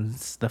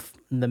accounts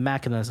the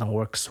mechanism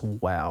works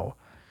well.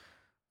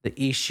 The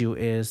issue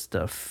is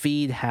the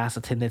feed has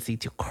a tendency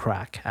to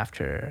crack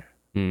after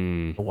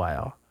a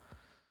while.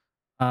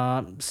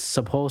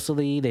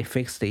 Supposedly they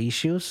fixed the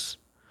issues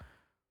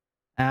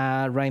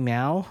right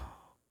now,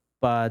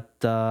 but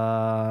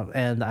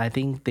and I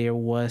think there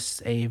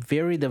was the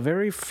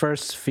very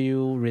first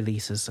few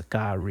releases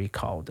got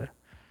recalled.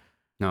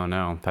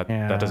 No,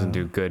 that doesn't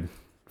do good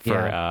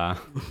for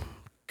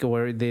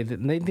Where they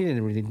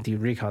didn't really do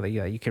recall.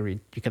 Yeah, you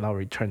can all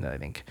return it, I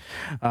think.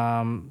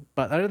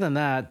 But other than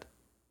that,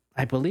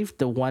 I believe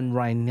the one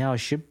right now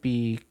should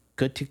be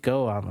good to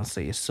go,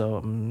 honestly.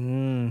 So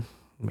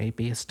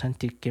maybe it's time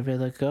to give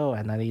it a go.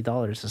 At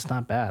 $90, it's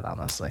not bad,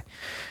 honestly.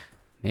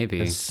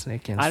 Maybe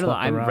I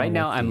don't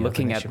know. I'm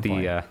looking at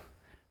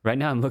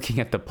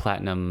the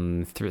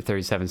Platinum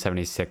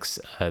 3776,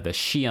 the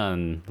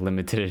Xi'an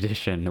limited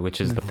edition, which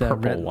is the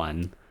purple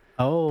one.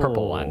 Oh,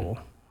 purple one.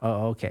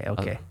 Oh,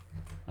 okay.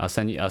 I'll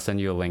send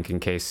you a link in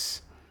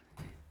case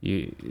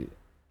you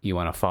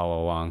want to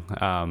follow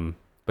along.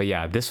 But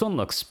yeah, this one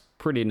looks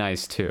pretty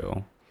nice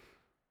too.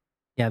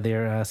 Yeah,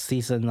 they're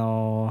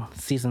seasonal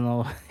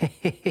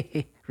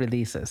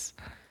releases.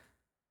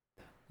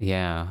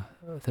 Yeah,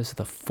 this is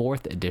the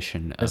 4th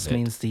edition of it. This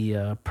means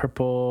the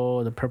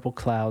purple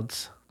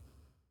clouds.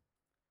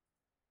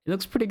 It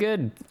looks pretty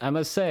good, I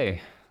must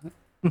say.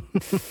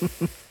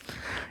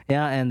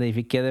 Yeah, and if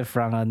you get it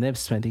from a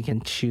nibsmith, you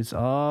can choose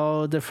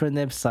all different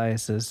nib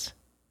sizes.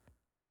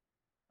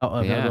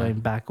 Going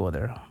back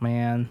order,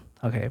 man.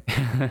 Okay,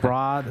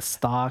 broad,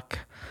 stock,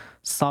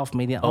 soft,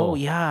 medium. Oh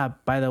yeah,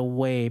 by the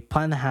way,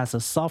 Platinum has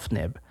a soft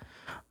nib.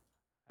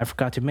 I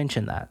forgot to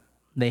mention that.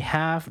 They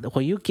have,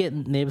 when you get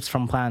nibs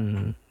from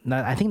Platinum,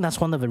 I think that's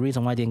one of the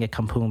reasons why I didn't get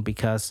Kampoon,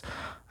 because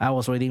I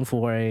was waiting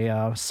for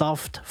a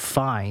soft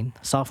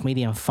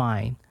medium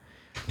fine,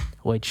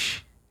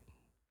 which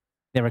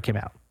never came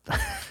out.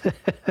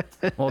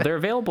 Well, they're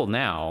available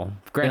now.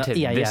 Granted,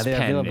 this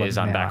pen is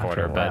on back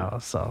order,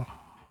 but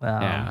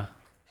yeah.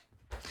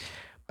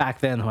 Back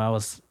then, when I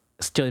was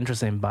still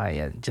interested in buying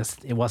it,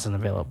 it wasn't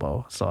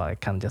available, so I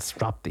kind of just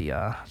dropped the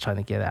trying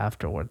to get it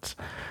afterwards.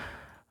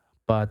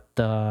 But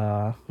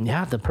the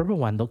purple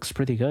one looks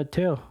pretty good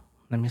too.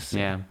 Let me see.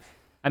 Yeah,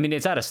 I mean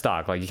it's out of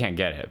stock, like you can't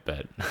get it,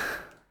 but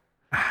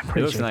it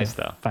looks nice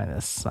though. Find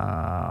this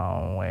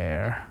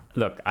somewhere.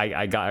 Look,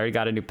 I already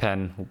got a new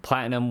pen.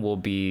 Platinum will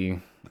be.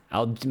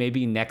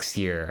 Maybe next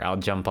year I'll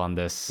jump on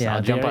this. Yeah,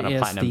 I'll jump on a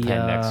Platinum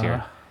pen next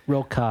year.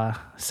 Roca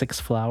 6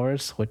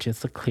 Flowers, which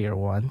is the clear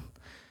one.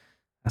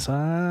 So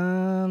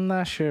I'm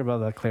not sure about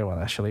the clear one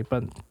actually,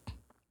 but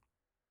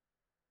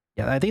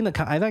yeah, I think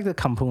I like the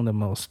Kampoon the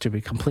most, to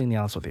be completely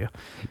honest with you.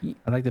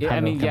 I like the. Yeah, I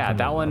mean, yeah,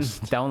 that one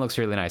looks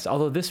really nice.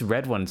 Although this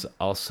red one's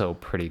also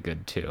pretty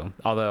good too.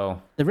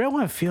 Although the red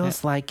one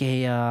feels like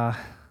a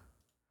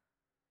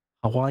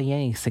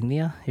Hawaiian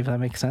insignia, if that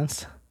makes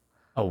sense.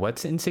 Oh,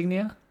 what's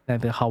insignia?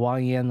 Like the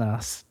Hawaiian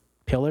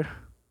pillar.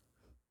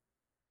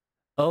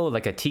 Oh,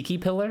 like a tiki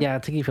pillar? Yeah,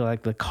 tiki pillar,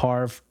 like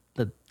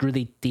the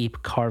really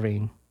deep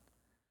carving.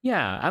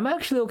 Yeah, I'm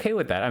actually okay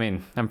with that. I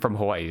mean, I'm from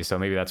Hawaii, so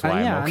maybe that's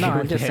why I'm okay with it.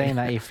 I'm just saying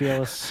that it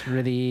feels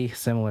really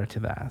similar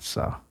to that.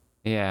 So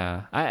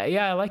yeah,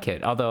 I like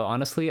it. Although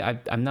honestly,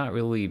 I'm not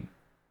really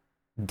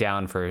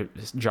down for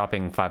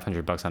dropping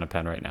 $500 on a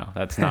pen right now.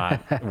 That's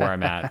not where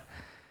I'm at.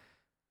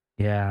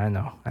 Yeah, I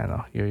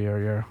know.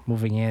 You're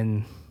moving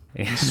in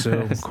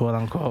soon, quote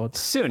unquote.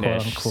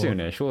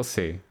 Soonish. We'll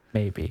see.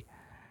 Maybe.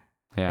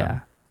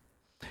 Yeah.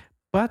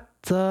 But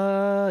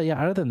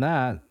other than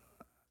that,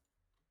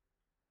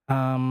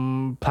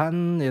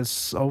 Platinum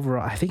is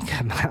overall. I think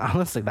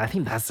honestly, I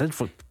think that's it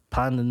for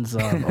Platinum's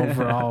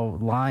overall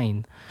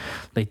line.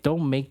 They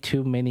don't make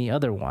too many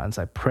other ones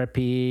like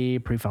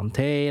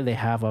Prefontaine. They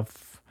have a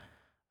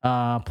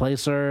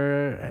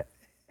Placer,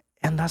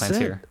 and that's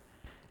it.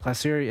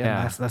 Placer,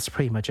 and that's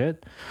pretty much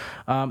it.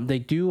 They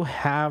do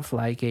have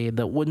like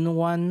the wooden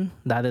one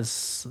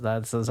that's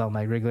on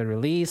like regular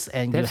release,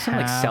 and they have some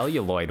like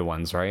celluloid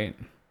ones, right?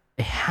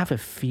 They have a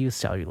few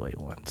celluloid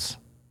ones.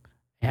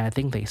 Yeah, I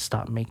think they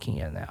stopped making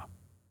it now.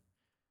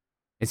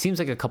 It seems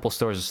like a couple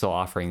stores are still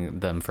offering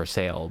them for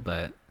sale,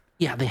 but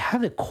yeah, they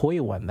have a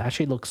koi one that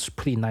actually looks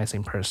pretty nice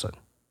in person.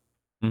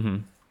 Mm-hmm.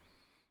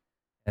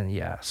 And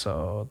yeah,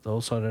 so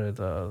those are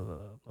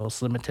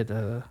those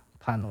limited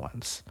Platinum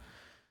ones.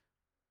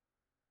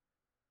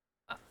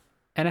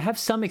 And I have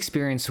some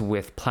experience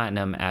with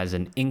Platinum as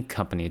an ink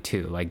company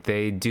too. Like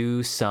they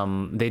do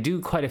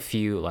quite a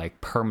few like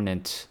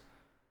permanent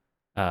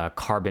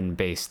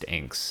carbon-based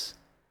inks.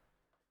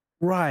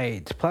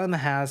 Right. Platinum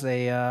has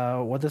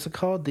a what is it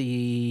called?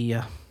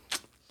 I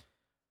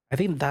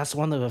think that's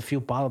one of the few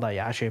bottles I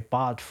actually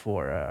bought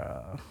for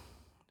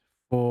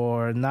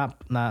not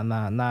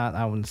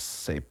I wouldn't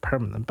say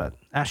permanent, but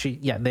actually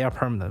they are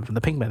permanent.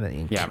 The pigmented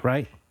ink,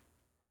 right?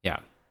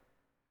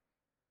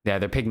 Yeah,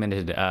 they're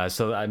pigmented.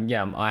 So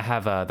I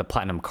have the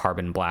Platinum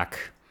Carbon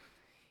Black.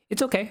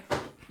 It's okay.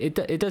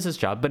 It does its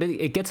job, but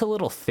it gets a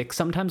little thick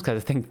sometimes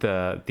because I think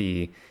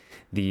the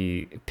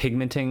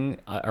pigmenting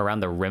around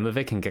the rim of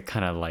it can get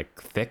kind of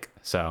like thick.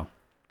 So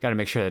got to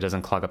make sure that it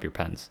doesn't clog up your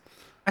pens.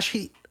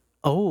 Actually,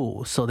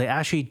 so they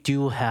actually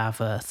do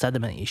have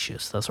sediment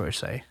issues. That's what you're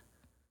saying.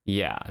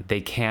 Yeah,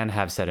 they can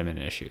have sediment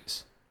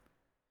issues.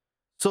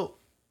 So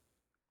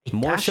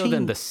more so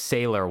than the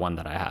Sailor one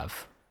that I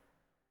have.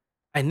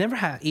 I never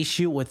had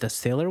issue with the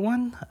Sailor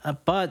one,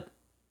 but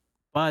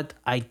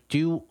I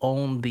do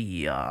own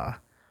the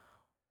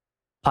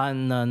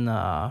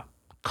Platinum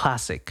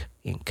Classic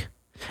ink.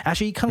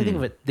 Actually, come to think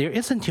of it, there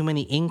isn't too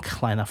many ink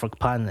lineup for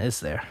Platinum,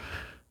 is there?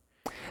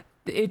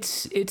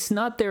 It's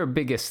not their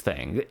biggest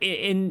thing.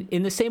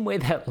 In the same way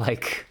that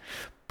like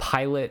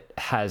Pilot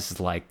has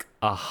like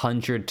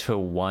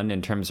 100-1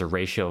 in terms of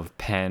ratio of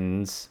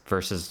pens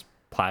versus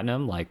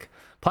Platinum. Like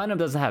Platinum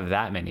doesn't have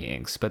that many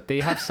inks, but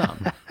they have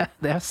some.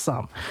 They have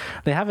some.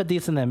 They have a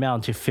decent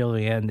amount to fill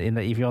in.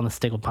 If you want to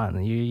stick with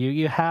Platinum,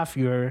 you have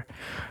your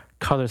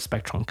color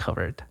spectrum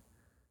covered.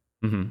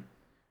 Mm-hmm.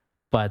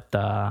 But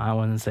I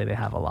wouldn't say they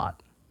have a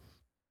lot.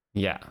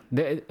 Yeah.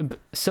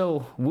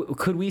 So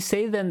could we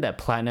say then that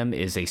Platinum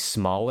is a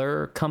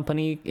smaller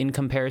company in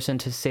comparison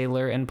to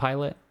Sailor and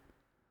Pilot?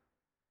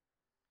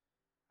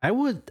 I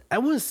would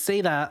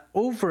say that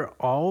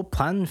overall,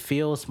 Platinum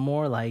feels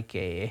more like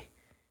a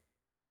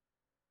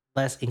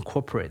less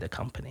incorporated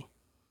company.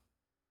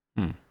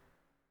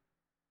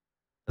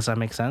 Does that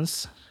make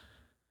sense?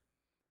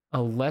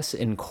 A less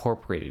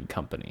incorporated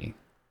company.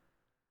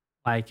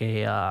 Like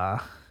a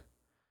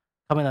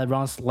company that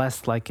runs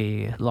less like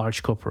a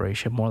large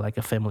corporation, more like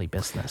a family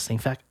business. In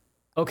fact,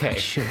 okay.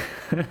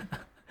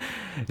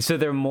 So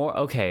they're more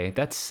okay.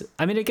 I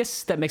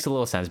guess that makes a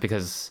little sense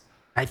because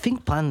I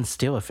think Platinum's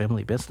still a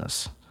family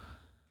business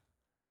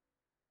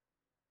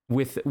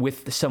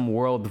with some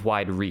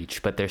worldwide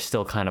reach, but they're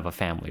still kind of a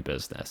family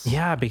business.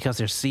 Yeah, because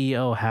their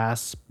CEO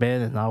has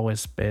been and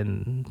always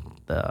been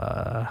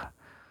the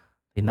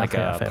like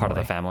a family. Part of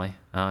the family.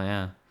 Oh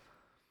yeah.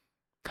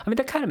 I mean,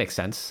 that kind of makes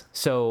sense.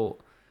 So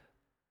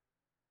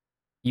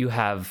you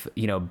have,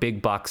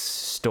 big box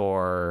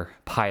store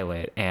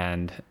Pilot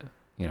and,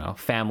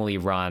 family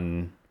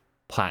run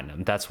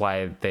Platinum. That's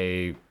why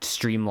they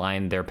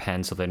streamline their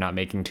pen so they're not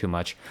making too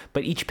much.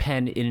 But each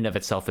pen in and of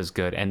itself is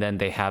good. And then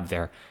they have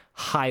their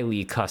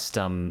highly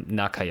custom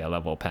Nakaya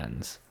level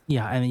pens.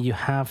 Yeah, and you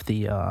have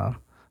the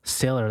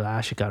Sailor that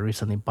actually got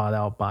recently bought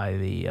out by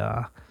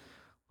the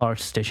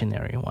large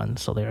stationery one.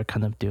 So they're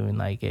kind of doing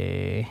like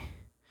a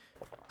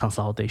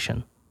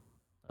consolidation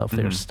of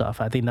their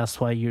stuff. I think that's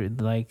why you're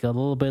like a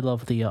little bit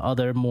of the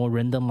other more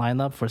random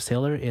lineup for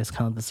Sailor is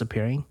kind of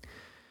disappearing.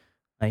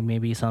 Like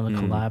maybe some of the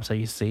collabs that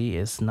you see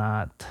is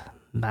not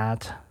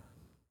that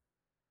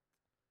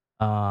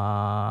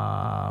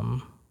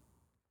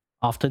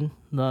often,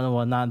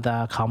 not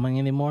that common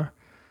anymore.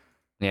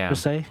 Yeah, per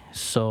se.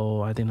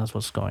 So I think that's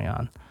what's going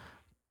on.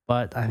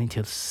 But I need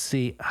to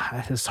see.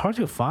 It's hard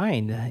to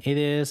find. It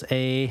is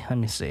let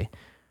me see.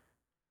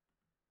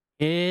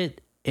 They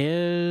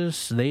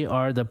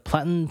are the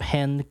Platinum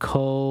Pen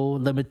Co.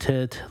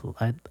 Limited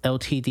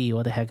Ltd.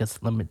 What the heck is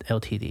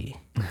Ltd?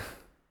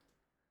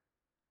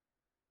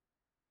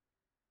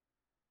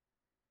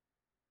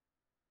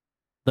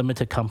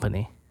 Limited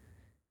company.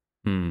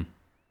 Yeah,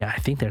 I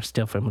think they're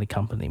still family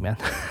company, man.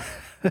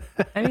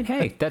 I mean,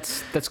 hey,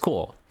 that's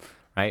cool,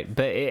 right?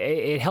 But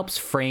it helps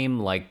frame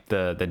like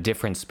the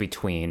difference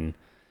between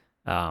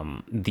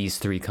these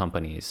three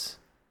companies.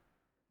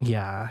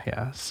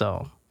 Yeah.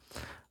 So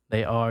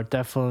they are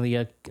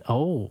definitely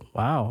oh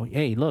wow.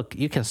 Hey, look,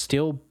 you can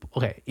still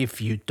if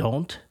you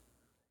don't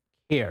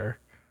care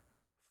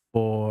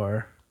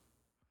for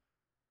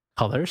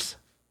colors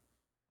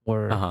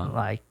or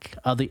like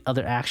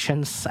other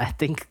actions, I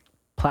think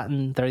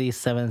Platinum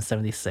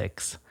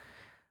 3776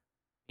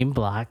 in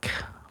black,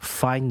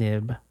 fine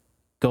nib,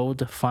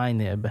 gold fine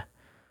nib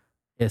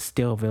is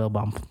still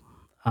available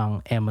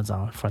on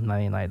Amazon for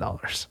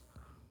 $99.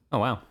 Oh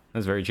wow,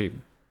 that's very cheap.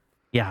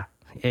 Yeah,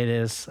 it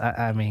is.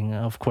 I mean,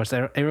 of course,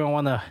 everyone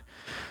want to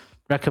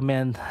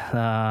recommend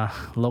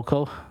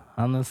local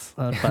on this,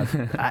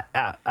 but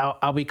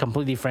I'll be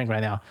completely frank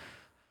right now.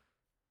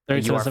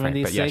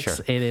 3276, yeah,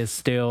 sure. It is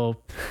still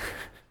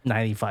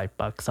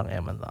 $95 on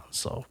Amazon.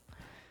 So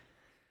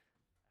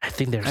I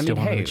think there's still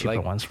one of the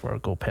cheaper ones for a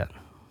gold pen.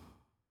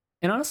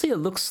 And honestly, it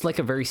looks like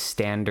a very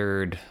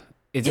standard.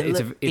 It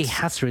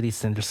has really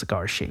standard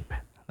cigar shape.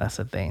 That's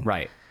the thing.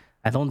 Right.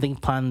 I don't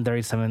think Platinum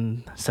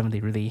 3770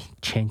 really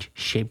changed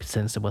shape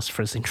since it was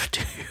first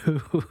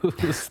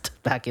introduced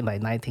back in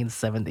like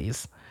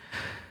 1970s.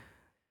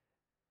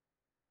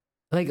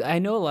 Like, I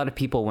know a lot of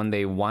people, when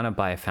they want to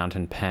buy a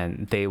fountain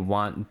pen, they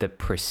want the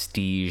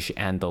prestige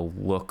and the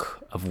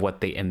look of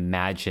what they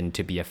imagine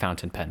to be a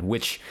fountain pen,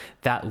 which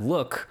that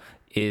look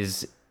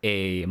is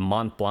a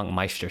Mont Blanc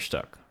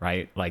Meisterstück,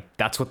 right? Like,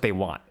 that's what they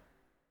want.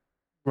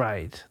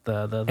 Right.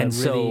 The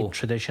really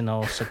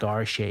traditional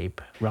cigar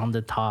shape,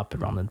 rounded top,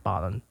 rounded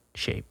bottom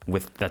shape.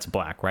 That's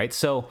black, right?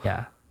 So,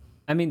 yeah.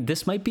 I mean,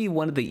 this might be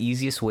one of the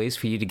easiest ways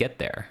for you to get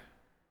there.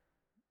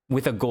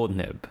 With a gold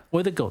nib.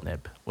 With a gold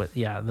nib.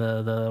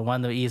 The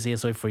one of the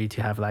easiest way for you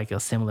to have like a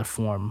similar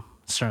form,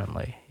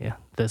 certainly. Yeah.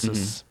 This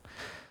is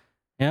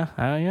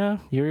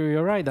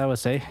you're right, I would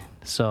say.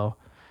 So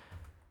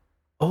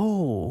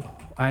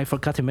I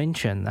forgot to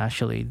mention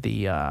actually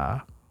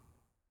the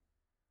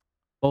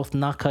both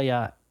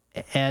Nakaya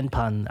and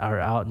Pan are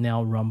out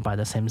now run by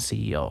the same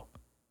CEO.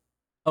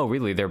 Oh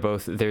really? They're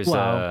both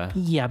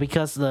yeah,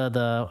 because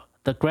the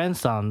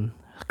grandson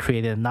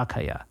created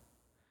Nakaya,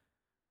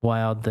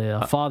 while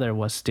the father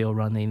was still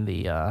running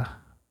the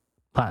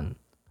Pan.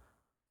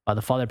 But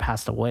the father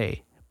passed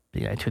away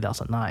in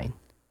 2009.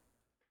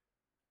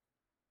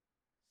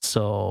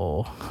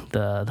 So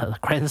the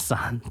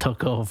grandson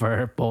took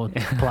over both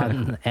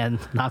Plan and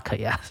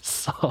Nakaya.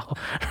 So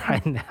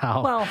right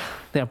now,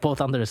 they're both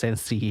under the same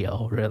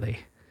CEO, really.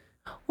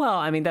 Well,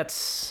 I mean,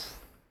 that's,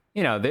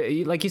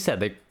 like you said,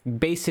 they're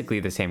basically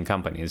the same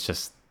company. It's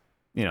just,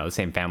 the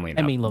same family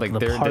now. I mean, look, like,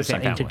 the parts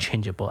are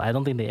interchangeable. I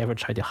don't think they ever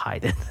try to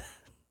hide it.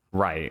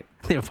 Right.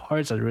 Their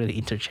parts are really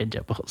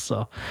interchangeable.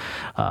 So,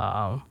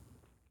 I'm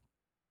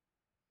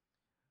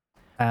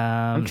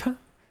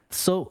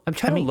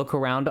trying to look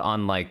around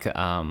on like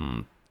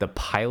the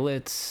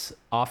Pilot's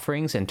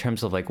offerings in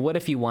terms of like, what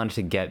if you wanted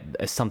to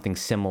get something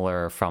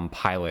similar from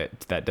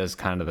Pilot that does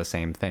kind of the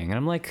same thing? And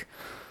I'm like,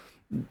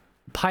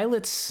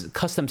 Pilot's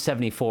Custom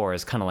 74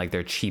 is kind of like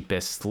their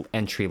cheapest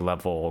entry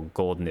level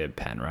gold nib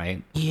pen,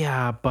 right?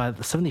 Yeah, but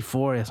the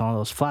 74 is on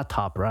those flat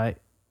top, right?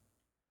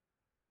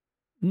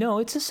 No,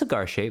 it's a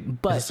cigar shape,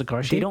 but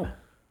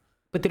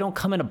they don't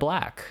come in a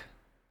black.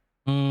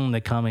 They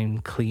come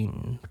in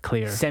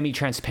clear.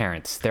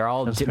 Semi-transparents. They're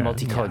all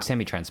multicolored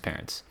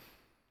semi-transparents.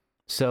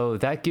 So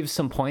that gives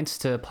some points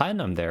to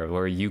Platinum there,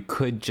 where you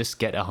could just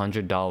get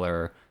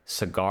 $100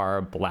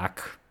 cigar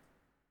black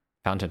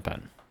fountain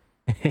pen.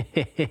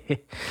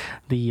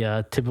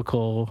 The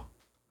typical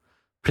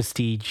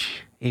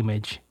prestige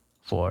image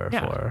for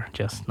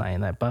just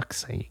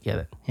 $99 and you get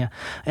it. Yeah.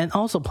 And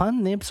also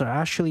Platinum nibs are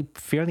actually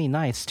fairly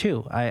nice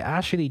too. I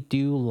actually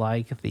do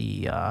like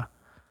the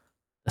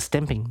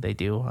stamping they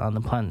do on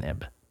the Platinum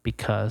nib,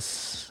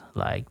 because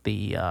like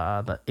the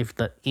if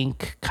the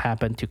ink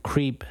happen to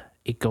creep,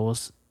 it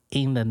goes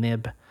in the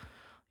nib.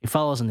 It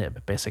follows the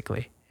nib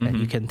basically. And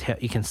you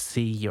can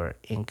see your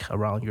ink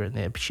around your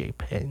nib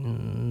shape,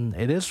 and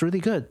it is really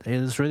good. It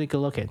is really good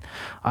looking.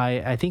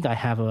 I think I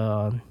have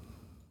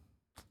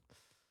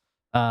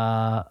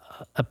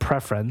a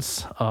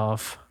preference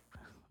of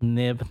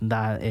nib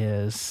that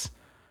is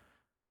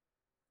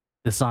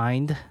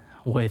designed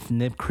with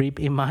nib creep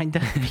in mind,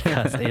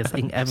 because it's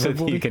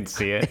inevitable. So you can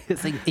see it.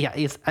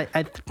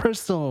 I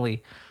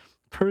personally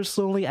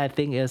I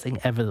think it's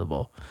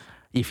inevitable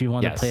if you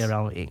want to play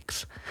around with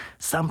inks.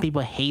 Some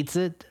people hate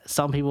it.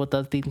 Some people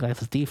don't think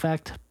that's a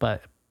defect,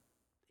 but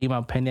in my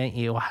opinion,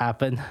 it will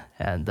happen.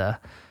 And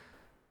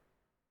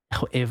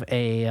if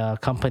a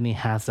company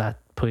has that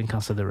put in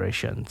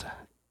consideration,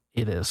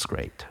 it is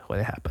great when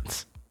it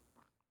happens.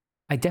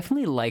 I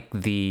definitely like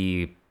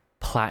the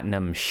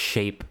Platinum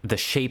shape, the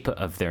shape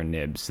of their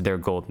nibs, their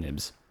gold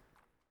nibs.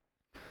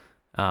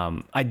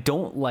 I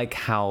don't like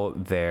how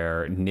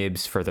their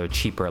nibs for their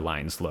cheaper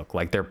lines look.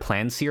 Like their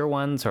Plancier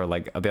ones, or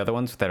like the other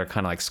ones that are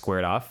kind of like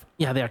squared off.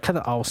 Yeah, they're kind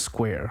of all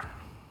square.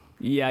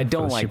 Yeah, I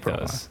don't like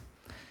those.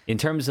 In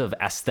terms of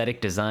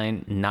aesthetic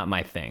design, not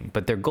my thing.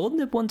 But their gold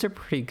nib ones are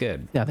pretty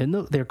good. Yeah,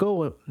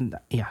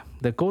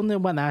 the gold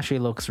nib one actually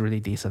looks really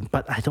decent.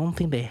 But I don't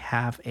think they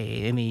have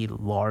any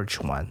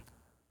large one.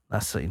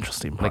 That's the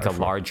interesting part. Like a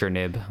larger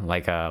nib,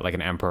 like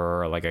an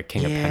Emperor or like a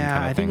King of Pen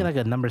kind of I think thing. like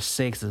a number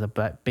 6 is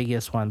the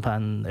biggest one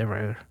Pan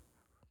ever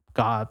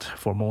got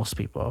for most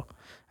people.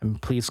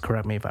 And please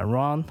correct me if I'm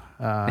wrong.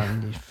 I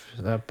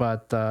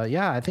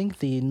think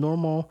the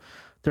normal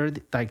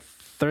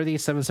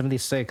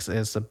 3776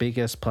 is the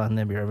biggest Pan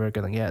nib you're ever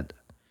gonna get.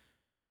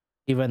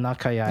 Even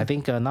Nakaya, I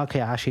think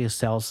Nakaya actually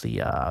sells the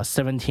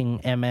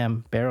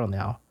 17mm barrel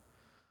now,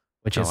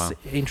 which is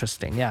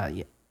interesting. Yeah.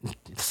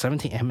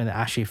 17mm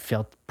actually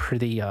felt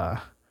pretty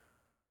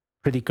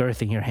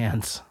girthy in your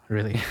hands,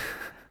 really.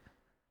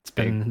 It's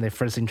big. When they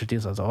first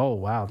introduced us, oh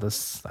wow,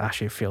 this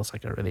actually feels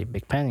like a really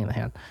big pen in the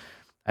hand.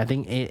 I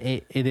think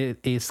it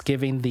is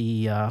giving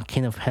the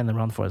King of Pen a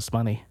run for its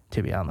money,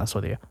 to be honest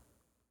with you,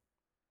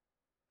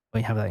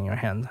 when you have that in your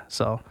hand.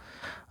 So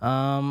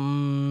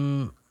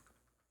other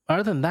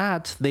than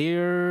that,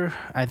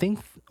 I think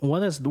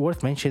what is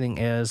worth mentioning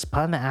is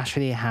Pan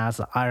actually has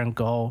an Iron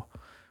Gold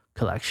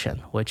collection,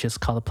 which is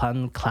called the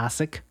Platinum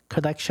Classic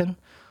collection.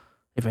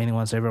 If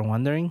anyone's ever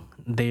wondering,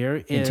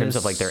 in terms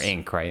of like their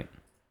ink, right?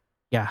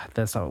 Yeah,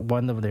 that's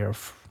one of their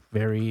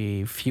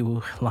very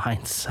few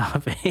lines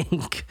of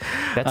ink.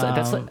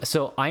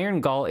 So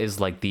Iron Gall is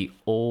like the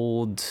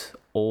old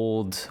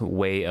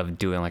way of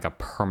doing like a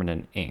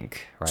permanent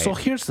ink, right? So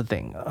here's the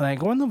thing,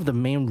 like one of the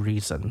main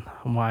reason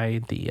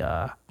why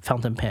the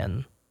fountain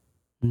pen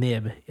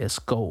nib is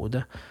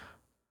gold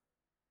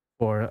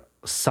for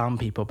some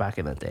people back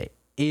in the day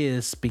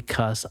is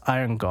because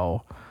Iron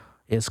Gall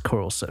is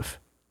corrosive,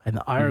 and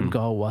Iron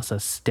Gall was a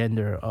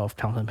standard of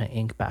fountain pen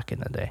ink back in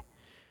the day.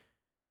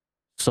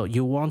 So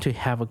you want to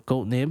have a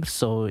gold nib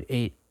so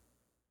it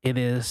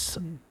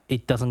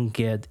doesn't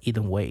get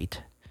eaten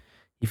weight.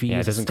 If you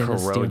use it doesn't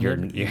corrode your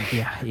nib,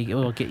 it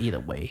will get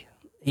eaten away.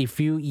 If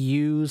you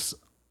use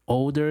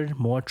older,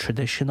 more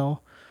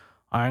traditional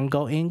Iron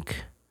Gall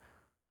ink,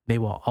 they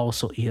will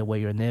also eat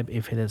away your nib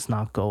if it is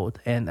not gold.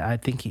 And I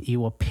think you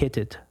will pit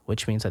it,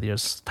 which means that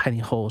there's tiny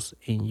holes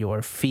in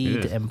your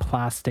feed and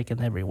plastic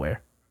and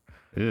everywhere.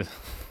 Ugh.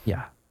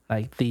 Yeah,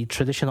 like the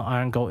traditional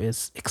Iron Gall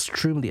is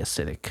extremely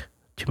acidic,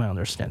 to my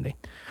understanding,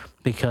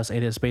 because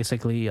it is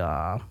basically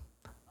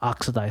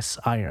oxidized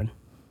iron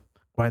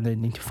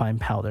grinded into fine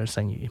powders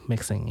and you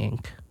mixing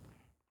ink.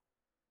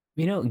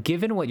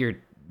 Given what you're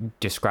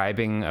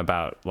describing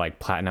about like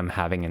Platinum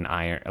having an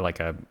iron, like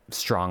a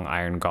strong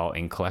Iron Gall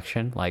ink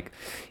collection, like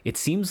it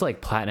seems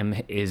like Platinum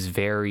is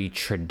very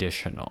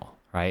traditional,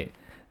 right?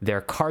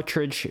 Their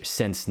cartridge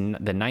since the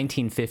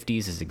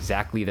 1950s is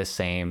exactly the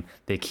same.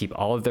 They keep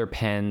all of their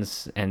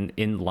pens and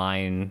in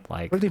line,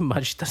 like pretty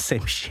much the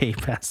same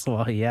shape as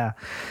well. Yeah,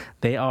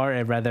 they are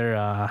a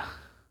rather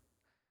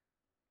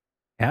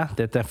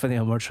they're definitely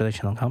a more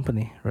traditional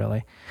company,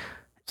 really.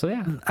 So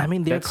yeah, I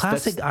mean, their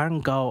classic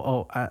Iron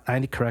Gall. Oh, I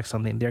need to correct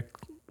something. Their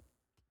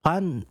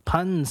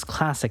Pun's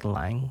classic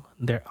line,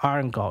 their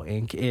Iron Gall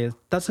ink,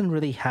 doesn't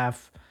really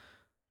have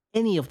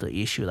any of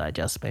the issue that I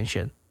just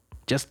mentioned.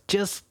 Just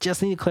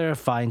need to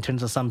clarify in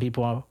terms of some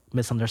people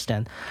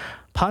misunderstand.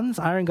 Pun's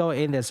Iron Gall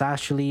ink is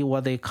actually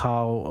what we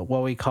call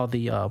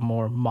the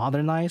more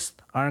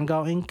modernized Iron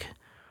Gall ink.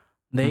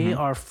 They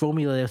are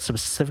formulated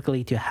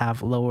specifically to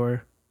have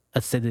lower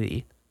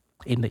acidity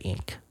in the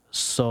ink.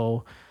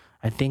 So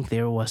I think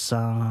there was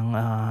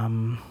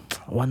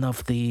one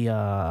of the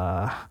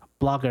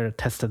blogger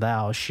tested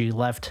out. He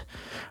left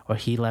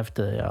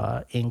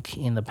the ink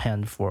in the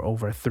pen for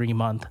over 3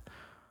 months,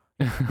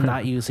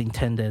 not using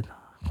tinted,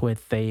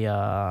 with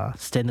a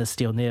stainless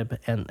steel nib,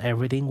 and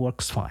everything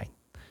works fine.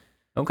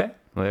 Okay,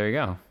 well, there you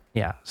go.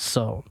 Yeah,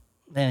 so,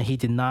 and he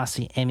did not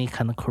see any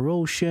kind of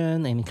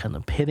corrosion, any kind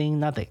of pitting,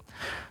 nothing.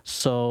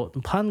 So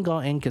Pun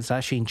Gall ink is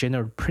actually in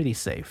general pretty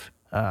safe.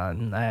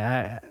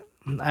 I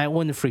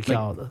wouldn't freak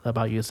out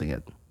about using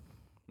it.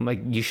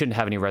 Like, you shouldn't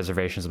have any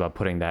reservations about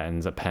putting that in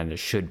the pen. It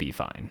should be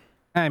fine.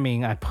 I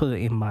mean, I put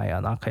it in my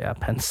Nakaya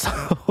pen,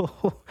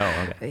 so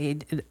okay.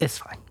 It's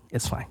fine.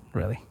 It's fine,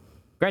 really.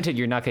 Granted,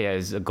 your Nakaya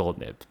is a gold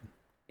nib.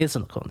 It's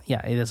a gold.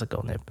 Yeah, it is a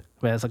gold nib.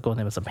 Whereas a gold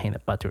nib is a pain in the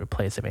butt to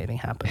replace if anything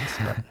happens.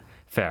 But,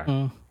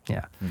 fair.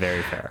 Yeah.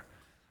 Very fair.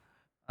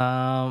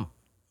 Other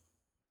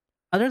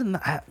than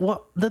that,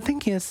 the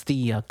thing is,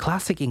 the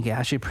classic ink is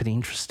actually pretty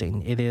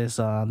interesting. It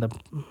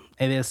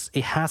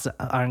has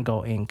Iron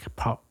Gall ink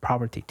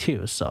property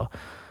too. So,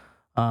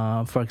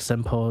 for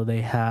example,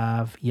 they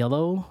have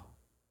yellow,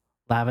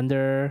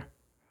 lavender,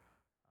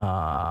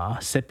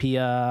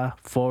 sepia,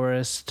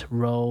 forest,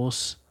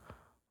 rose,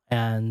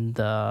 and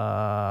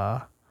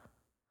what's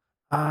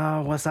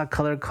that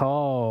color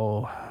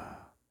called?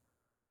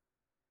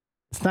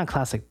 It's not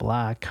classic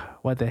black.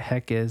 What the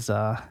heck is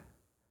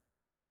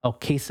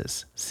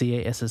Cassis,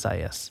 Cassis.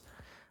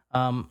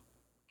 I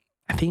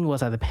think it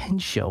was at the pen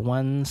show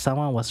when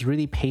someone was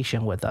really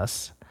patient with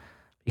us,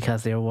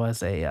 because there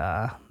was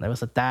a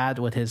dad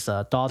with his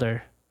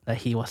daughter that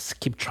he was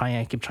keep trying.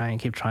 I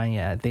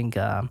think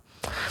the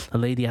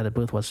lady at the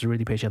booth was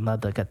really patient,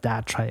 let the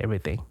dad try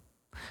everything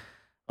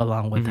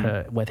along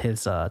with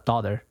his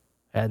daughter,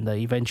 and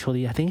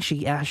eventually I think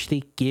she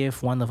actually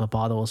gave one of the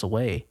bottles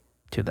away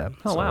to them.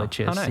 Oh, wow. Which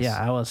is, how nice. Yeah,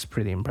 I was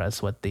pretty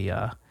impressed with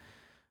the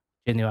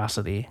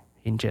generosity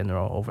in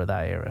general over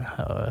that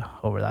era,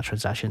 over that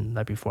transaction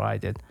that before I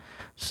did.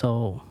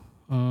 So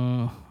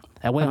I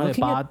went and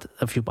bought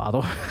a few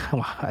bottles.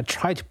 I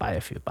tried to buy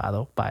a few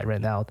bottles, but I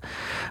ran out.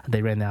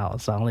 They ran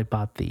out, so I only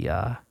bought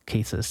the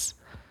cases.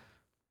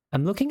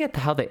 I'm looking at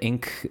how the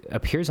ink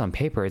appears on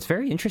paper. It's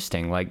very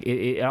interesting. Like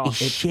it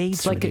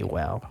shades like really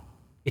well.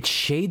 It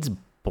shades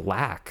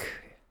black.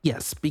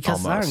 Yes,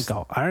 because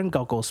Iron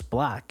Gall goes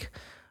black,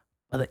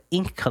 but the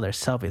ink color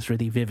itself is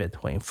really vivid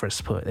when you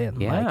first put it in.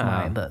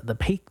 Yeah.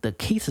 Like the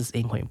cases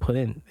ink when you put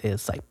in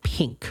is like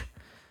pink.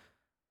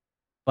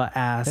 But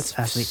as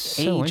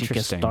the age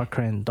gets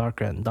darker and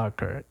darker and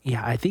darker,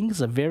 yeah, I think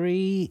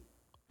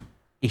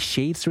it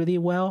shades really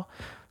well.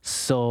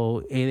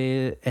 So it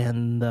is,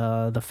 and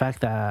the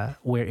fact that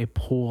where it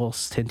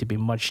pulls tend to be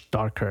much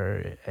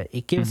darker,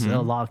 it gives a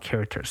lot of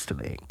characters to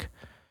the ink.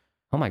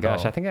 Oh my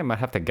gosh, I think I might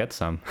have to get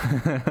some.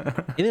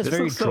 It is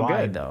very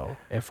dry though,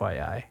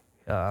 FYI.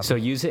 So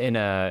use it in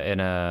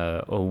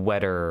a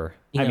wetter.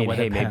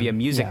 Maybe a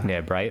music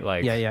nib, right?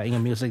 Like in a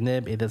music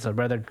nib, it is a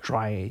rather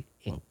dry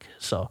ink.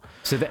 So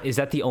is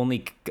that the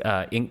only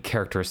ink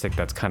characteristic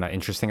that's kind of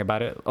interesting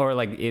about it, or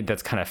like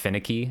that's kind of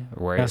finicky?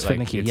 Where that's like,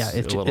 finicky.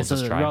 It's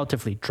a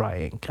relatively dry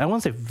ink. I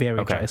won't say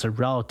very dry. It's a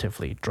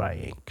relatively dry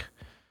ink.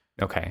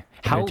 Okay.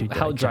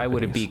 How dry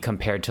would it be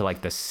compared to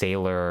like the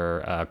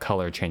Sailor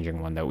color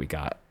changing one that we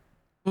got?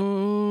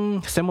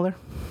 Similar.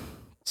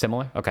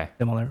 Similar? Okay.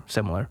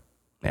 Similar.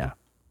 Yeah.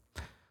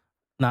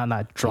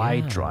 Not dry.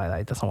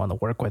 Like doesn't want to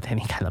work with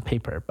any kind of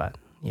paper, but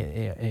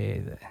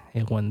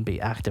it wouldn't be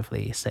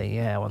actively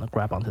saying, I want to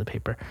grab onto the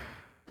paper.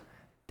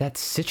 That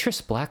citrus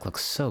black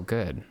looks so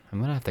good.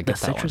 I'm gonna have to get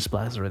that one. The citrus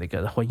black is really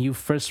good. When you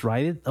first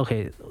write it,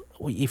 okay,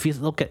 if you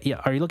look at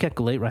are you looking at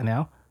Glade right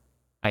now?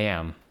 I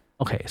am.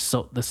 Okay,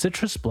 so the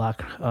citrus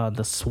black,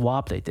 the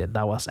swap they did,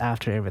 that was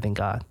after everything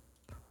got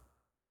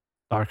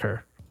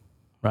darker,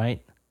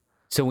 right?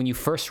 So when you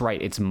first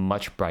write, it's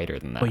much brighter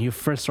than that. When you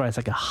first write, it's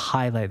like a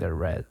highlighter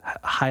red,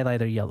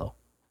 highlighter yellow.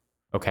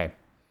 Okay.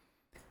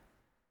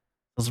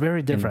 It's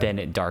very different. And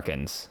then it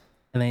darkens.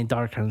 And then it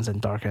darkens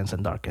and darkens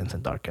and darkens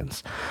and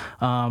darkens.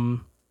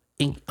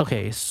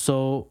 Okay,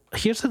 so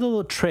here's a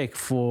little trick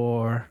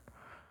for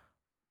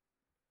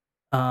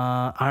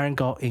Iron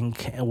Gall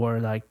ink, or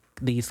like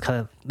these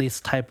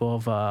type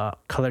of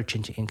color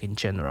changing ink in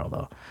general.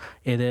 Though,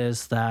 it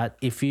is that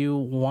if you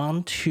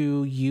want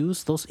to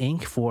use those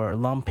ink for a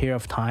long period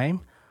of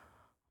time,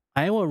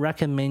 I will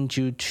recommend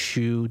you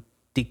to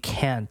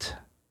decant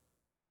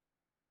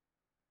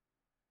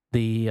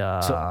the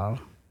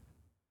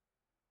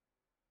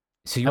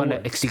so you want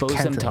to expose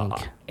them to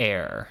ink.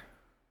 Air.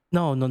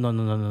 No.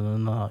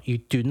 You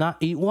do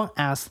not. You want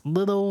as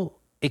little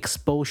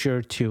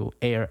exposure to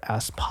air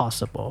as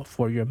possible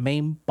for your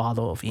main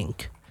bottle of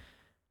ink.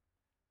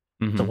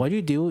 Mm-hmm. So what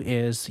you do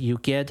is you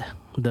get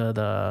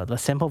the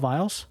sample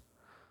vials,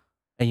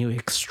 and you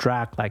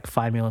extract like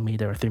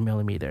 5mm or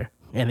 3mm,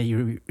 and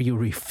then you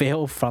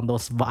refill from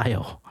those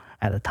vials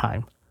at a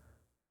time.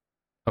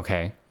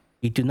 Okay.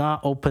 You do not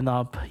open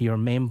up your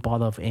main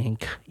bottle of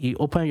ink. You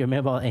open your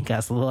main bottle of ink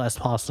as little as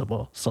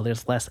possible, so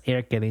there's less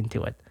air getting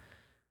into it.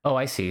 Oh,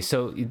 I see.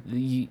 So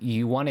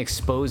you want to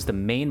expose the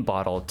main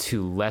bottle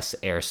to less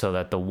air, so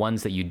that the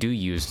ones that you do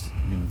use,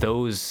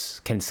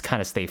 those can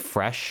kind of stay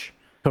fresh.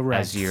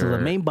 Correct. So the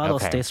main bottle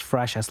stays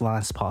fresh as long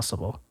as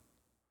possible.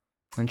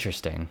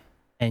 Interesting.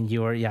 And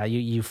you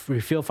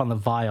refill from the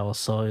vial,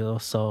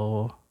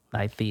 so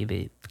like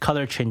the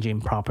color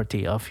changing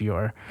property of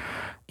your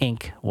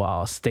ink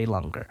will stay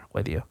longer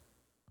with you.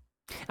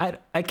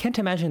 I can't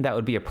imagine that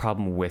would be a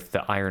problem with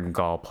the Iron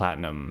Gall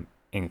Platinum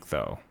ink,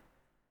 though.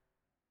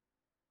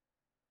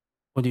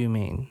 What do you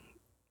mean?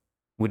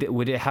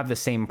 Would it have the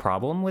same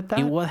problem with that?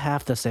 It would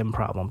have the same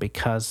problem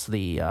because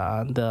the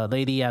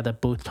lady at the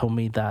booth told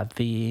me that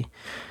the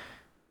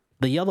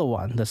yellow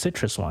one, the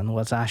citrus one,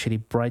 was actually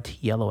bright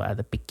yellow at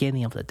the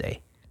beginning of the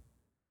day.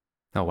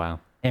 Oh wow!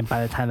 And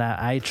by the time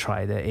that I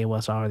tried it, it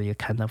was already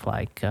kind of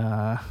like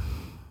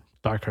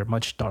darker,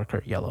 much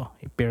darker yellow.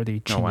 It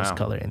barely changes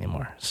color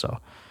anymore. So,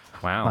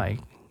 wow! Like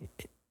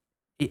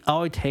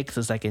all it takes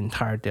is like an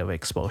entire day of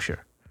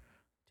exposure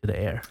to the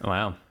air.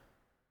 Wow!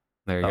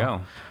 There you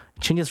go.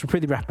 Changes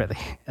pretty rapidly.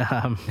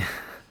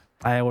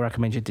 I would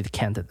recommend you to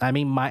decant it. I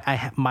mean,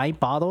 my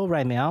bottle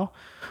right now,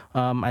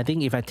 I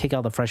think if I take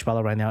out the fresh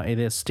bottle right now,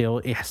 it still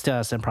has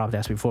the same property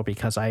as before,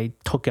 because I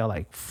took out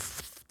like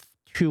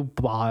two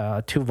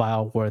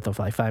vial worth of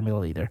like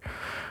 5ml,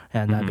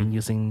 and I've been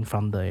using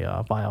from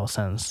the vial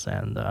since,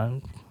 and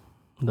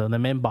the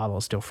main bottle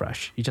is still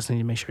fresh. You just need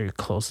to make sure you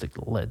close the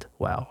lid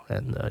well,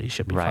 and you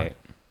should be fine.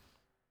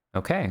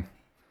 Okay.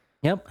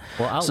 Yep.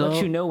 Well, I'll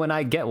let you know when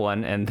I get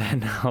one, and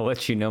then I'll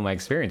let you know my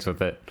experience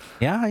with it.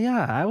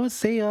 Yeah. I would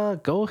say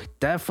go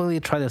definitely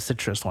try the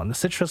citrus one. The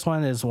citrus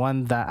one is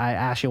one that I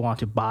actually want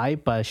to buy,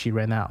 but she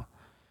ran out.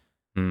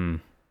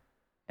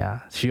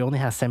 Yeah, she only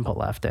has sample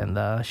left, and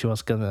I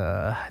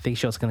think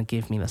she was gonna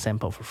give me the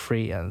sample for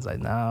free, and it's like,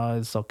 no,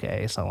 it's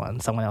okay. Someone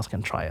else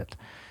can try it.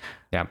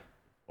 Yeah.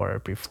 Or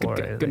before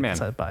good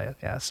man. I buy it.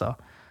 Yeah. So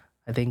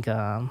I think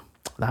that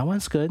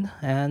one's good,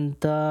 and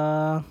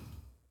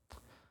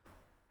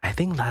I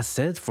think that's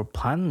it for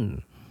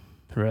Platinum,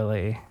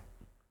 really.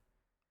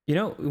 You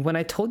know, when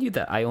I told you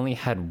that I only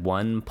had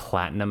one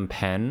Platinum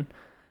pen,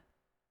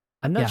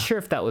 I'm not sure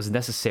if that was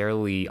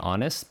necessarily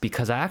honest,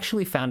 because I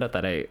actually found out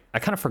that I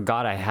kind of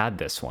forgot I had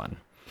this one.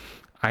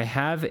 I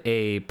have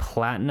a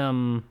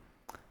Platinum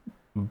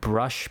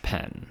brush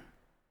pen.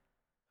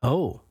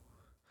 Oh.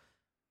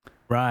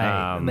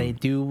 Right. They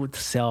do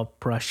sell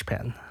brush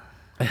pen.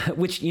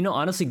 Which, you know,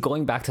 honestly,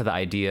 going back to the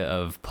idea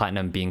of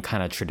Platinum being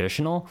kind of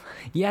traditional,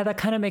 yeah, that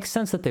kind of makes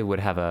sense that they would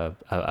have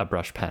a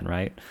brush pen,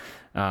 right?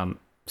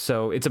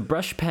 So it's a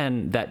brush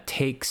pen that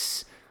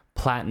takes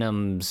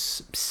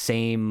Platinum's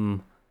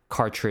same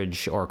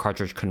cartridge or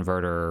cartridge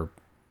converter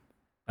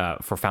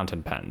for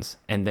fountain pens,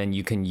 and then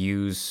you can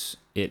use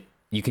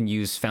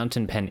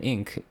fountain pen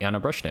ink on a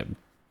brush nib.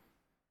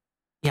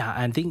 Yeah,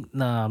 I think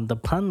the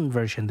Platinum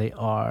version, they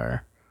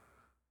are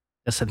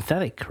a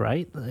synthetic,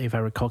 right? If I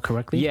recall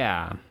correctly.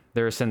 Yeah,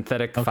 they're a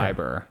synthetic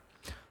fiber.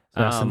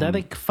 So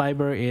synthetic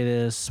fiber, it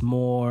is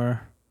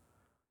more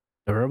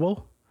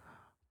durable,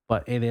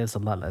 but it is a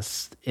lot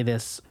less. It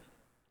is,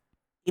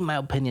 in my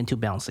opinion, too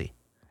bouncy.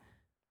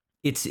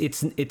 It's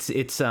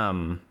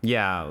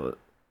yeah.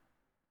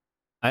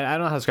 I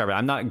don't know how to describe it.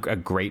 I'm not a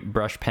great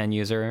brush pen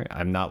user.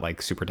 I'm not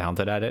like super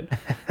talented at it.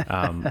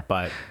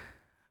 But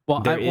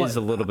there is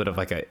a little bit of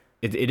like it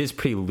is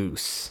pretty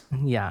loose.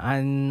 Yeah,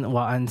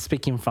 I'm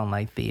speaking from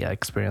like the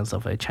experience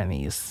of a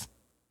Chinese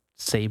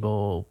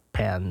sable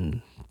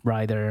pen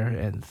rider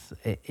and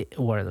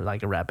or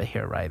like a rabbit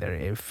hair rider.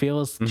 It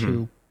feels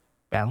too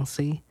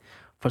bouncy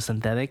for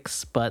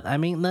synthetics, but I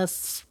mean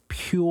that's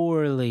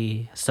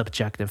purely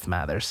subjective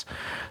matters.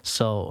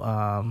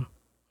 So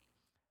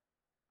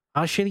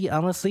actually,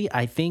 honestly,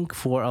 I think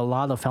for a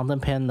lot of fountain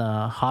pen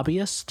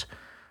hobbyists,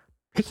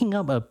 picking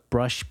up a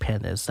brush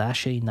pen is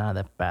actually not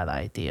a bad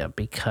idea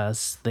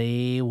because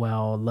they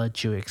will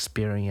let you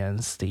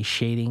experience the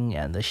shading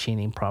and the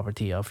sheening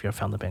property of your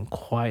fountain pen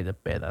quite a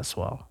bit as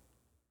well.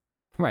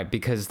 Right,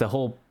 because the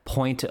whole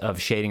point of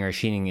shading or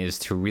sheening is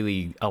to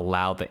really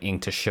allow the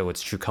ink to show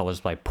its true colors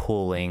by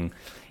pooling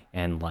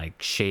and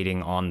like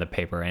shading on the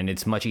paper. And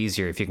it's much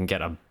easier if you can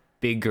get a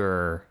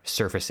bigger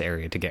surface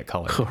area to get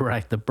color.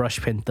 Correct. The brush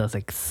pen does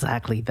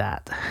exactly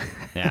that.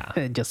 Yeah.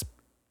 It just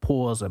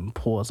pours and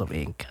pours of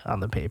ink on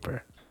the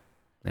paper.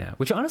 Yeah,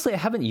 which honestly I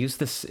haven't used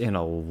this in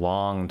a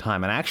long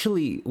time, and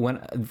actually when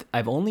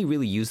I've only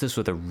really used this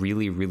with a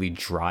really, really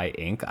dry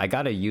ink. I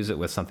gotta use it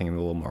with something a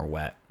little more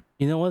wet.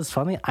 You know what's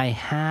funny? I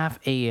have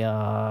a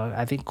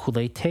I think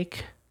Kool-Aid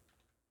Take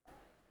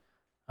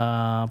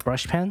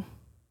brush pen.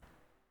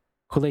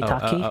 Kool-Aid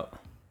Taki.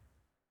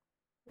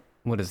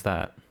 What is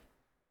that?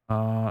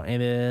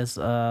 It is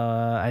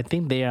I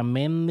think they are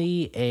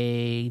mainly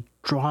a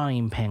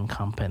drawing pen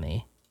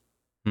company.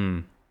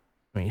 Let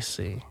me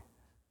see.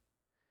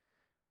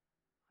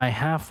 I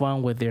have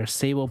one with their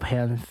sable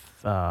pen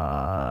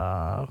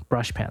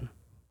brush pen.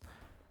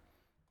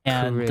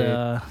 And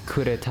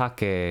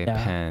Kuretake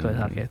pen.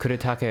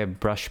 Kuretake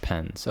brush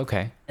pens.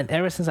 Okay. And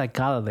ever since I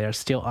got it, they're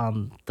still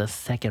on the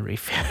second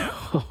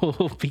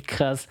refill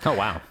because oh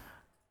wow.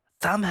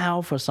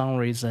 Somehow for some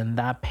reason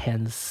that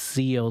pen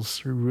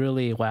seals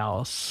really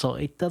well so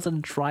it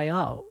doesn't dry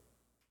out.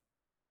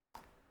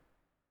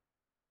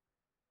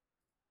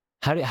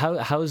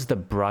 How's the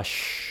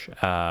brush?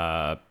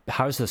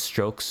 How's the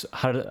strokes?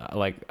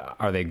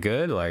 Are they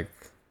good? Like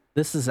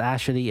this is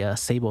actually a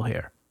sable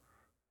hair.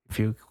 If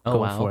you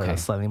go for a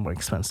slightly more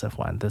expensive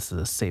one, this is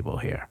a sable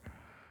hair.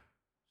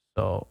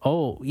 So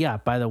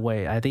by the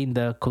way, I think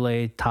the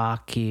Kool-Aid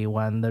Taki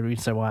one, the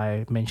reason why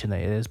I mentioned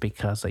it is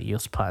because they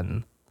use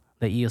platinum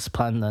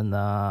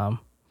and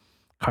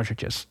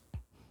cartridges.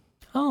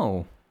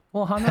 Oh,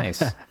 well, how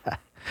nice.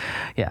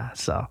 Yeah,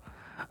 so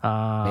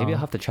maybe I'll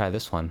have to try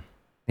this one.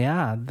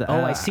 Yeah.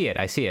 I see it.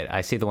 I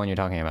see the one you're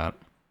talking about.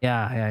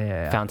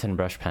 Yeah. Fountain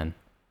brush pen.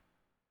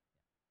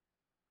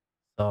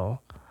 So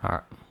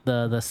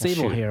the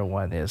sable hair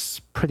one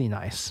is pretty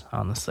nice,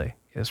 honestly.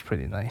 It's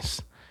pretty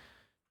nice.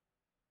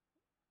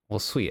 Well,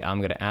 sweet. I'm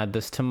going to add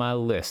this to my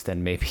list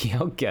and maybe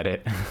I'll get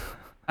it.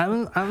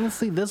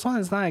 Honestly, this one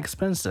is not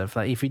expensive.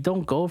 Like if you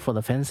don't go for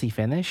the fancy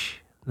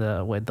finish,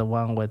 the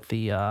one with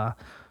the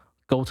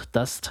gold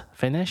dust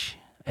finish,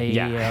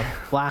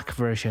 black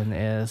version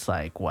is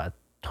like what,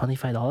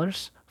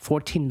 $25,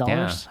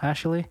 $14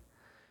 actually.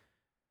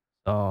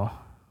 So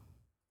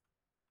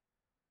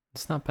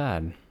it's not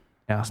bad.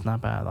 Yeah, it's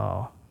not bad at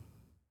all.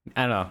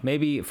 I don't know.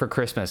 Maybe for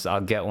Christmas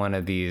I'll get one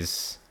of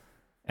these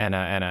and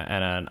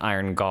an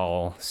iron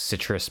gall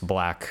citrus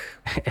black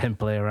and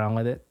play around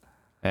with it.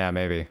 Yeah,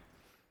 maybe.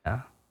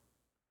 Yeah.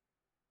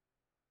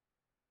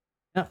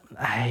 Yep,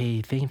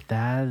 I think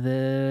that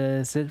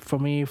is it for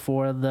me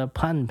for the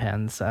pun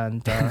pens.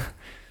 And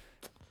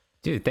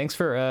dude, thanks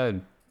for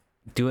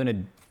doing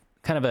a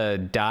kind of a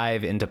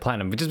dive into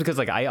platinum, just because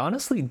like I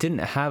honestly didn't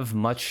have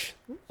much.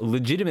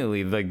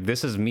 Legitimately, like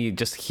this is me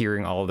just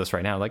hearing all of this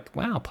right now. Like,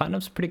 wow,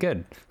 platinum's pretty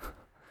good.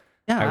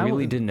 Yeah, I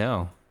really didn't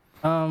know.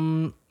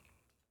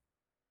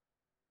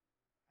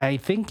 I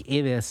think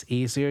it is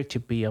easier to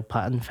be a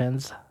platinum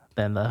fans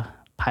than the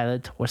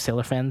Pilot or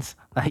Sailor fans.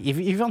 Like if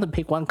you want to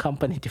pick one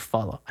company to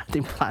follow, I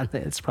think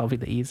Platinum is probably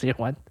the easier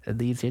one,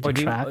 the easier to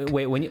track.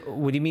 What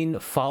do you mean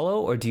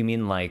follow, or do you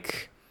mean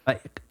like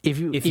if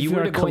you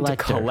were going to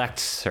collect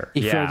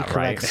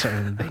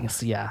certain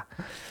things? Yeah,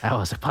 I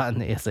was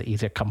Platinum is the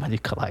easier company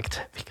to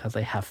collect because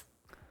they have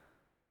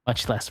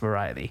much less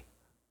variety.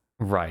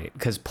 Right,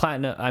 because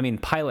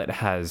Pilot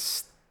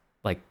has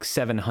like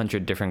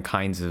 700 different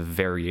kinds of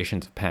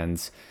variations of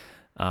pens.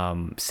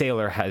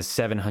 Sailor has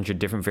 700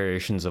 different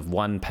variations of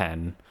one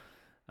pen.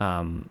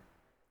 And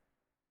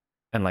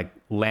like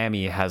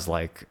Lamy has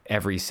like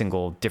every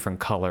single different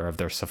color of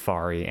their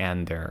Safari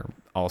and their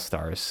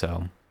All-Stars.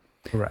 So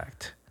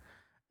correct.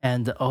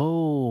 And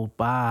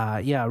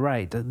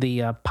right.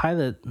 The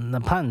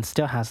Platinum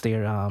still has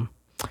their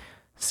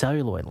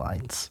celluloid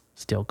lines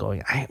still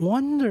going. I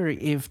wonder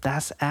if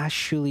that's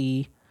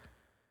actually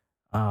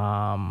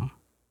older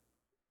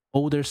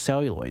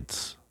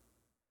celluloids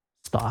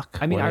stock.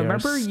 I mean, I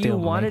remember you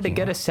wanted to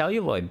get a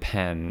celluloid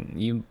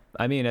pen.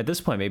 At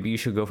this point, maybe you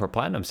should go for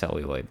platinum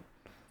celluloid.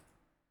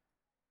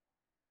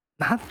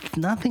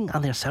 Nothing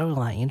on their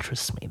celluloid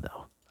interests me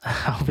though.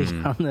 I'll be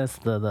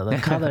honest, the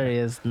color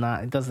it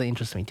doesn't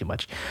interest me too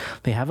much.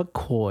 They have a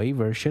koi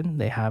version.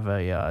 They have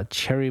a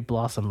cherry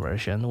blossom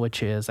version,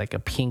 which is like a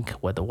pink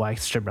with a white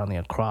strip running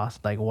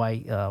across, like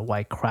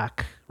white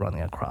crack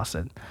running across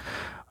it.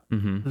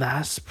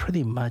 That's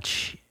pretty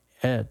much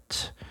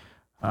it.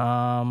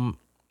 I'm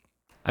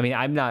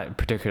not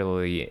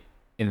particularly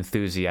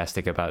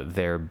enthusiastic about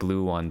their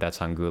blue one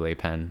that's on Goulet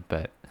pen,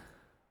 but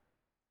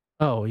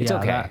it's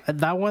okay.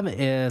 That one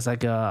is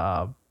like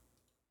a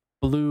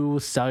blue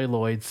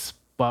celluloids,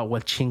 but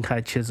with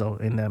Chinkai chisel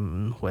in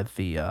them with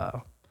the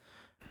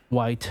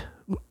white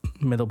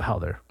middle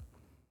powder.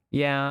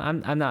 Yeah,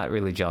 I'm not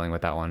really gelling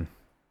with that one.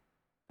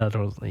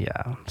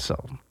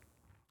 So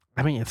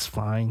it's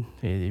fine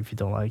if you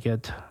don't like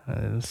it.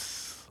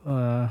 It's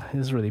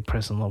really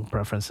personal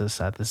preferences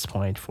at this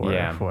point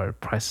for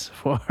price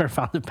for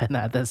fountain pen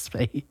at this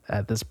price.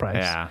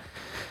 Yeah.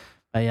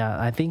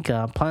 I think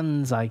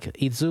Platinum's like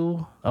the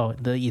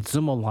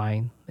Izumo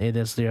line, it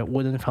is their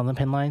wooden fountain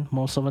pen line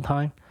most of the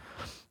time.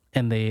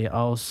 And they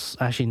also,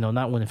 actually, no,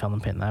 not wooden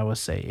fountain pen, I would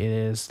say. It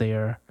is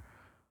their,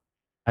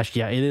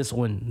 actually, yeah, it is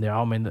wooden.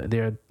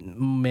 They're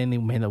mainly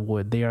made of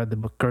wood. They are the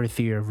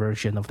girthier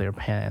version of their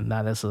pen. And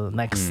that is the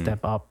next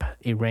step up.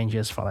 It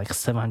ranges from like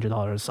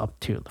 $700 up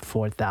to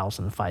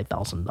 $4,000,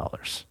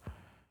 $5,000.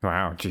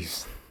 Wow,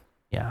 jeez.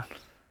 Yeah.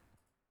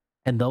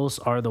 And those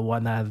are the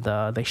one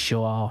that they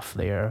show off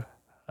their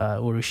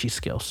urushi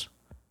skills.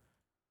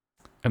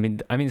 I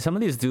mean, some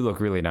of these do look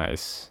really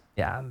nice.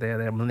 Yeah,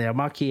 they're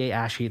Maki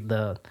actually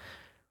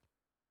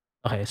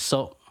Okay,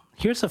 so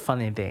here's a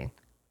funny thing: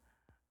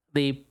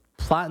 the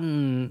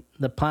platinum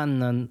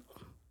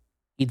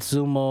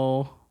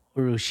Izumo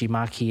Urushi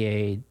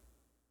Maki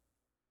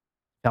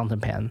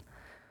fountain pen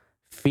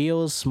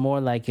feels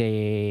more like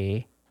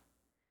a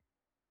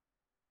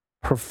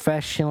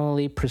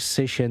professionally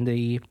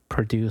precisionally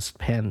produced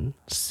pen,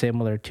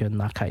 similar to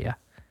Nakaya.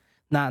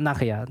 Not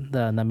Nakaya,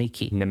 the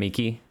Namiki.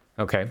 Namiki,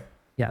 okay.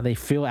 Yeah, they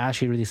feel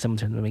actually really similar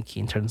to Namiki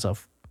in terms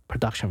of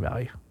production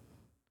value.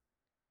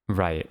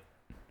 Right.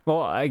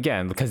 Well,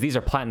 again, because these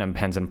are platinum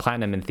pens, and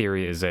Platinum in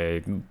theory is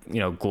a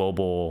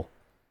global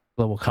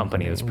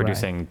company that's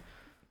producing.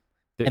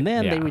 Right. And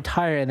then they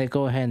retire and they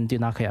go ahead and do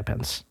Nakaya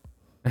pens.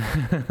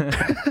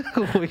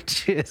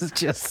 Which is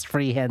just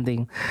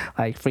freehand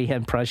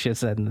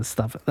brushes and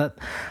stuff. That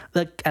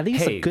at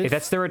least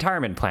that's their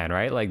retirement plan,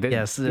 right? Like they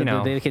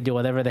can do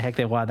whatever the heck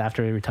they want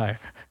after they retire.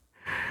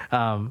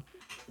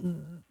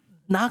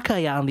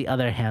 Nakaya, on the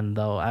other hand,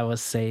 though, I would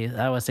say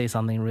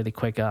something really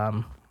quick.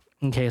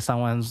 In case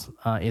someone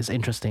is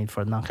interested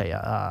for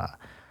Nakaya,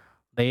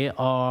 they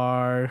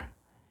are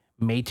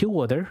made to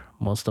order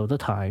most of the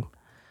time.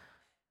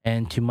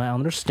 And to my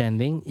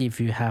understanding, if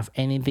you have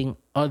anything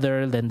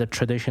other than the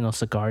traditional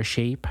cigar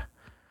shape,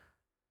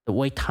 the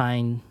wait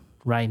time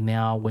right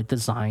now with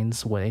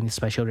designs, with any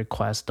special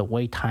requests, the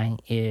wait time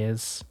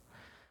is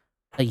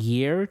a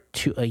year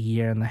to a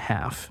year and a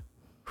half.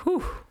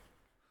 Whew.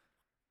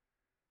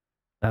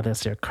 That is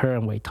their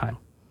current wait time.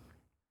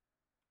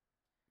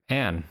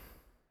 Man.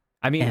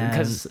 I mean,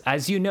 because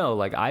as you know,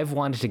 like I've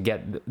wanted to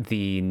get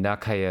the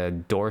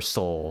Nakaya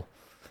dorsal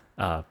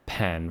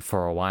pen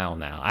for a while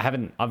now.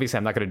 Obviously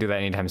I'm not going to do that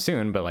anytime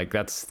soon, but like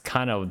that's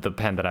kind of the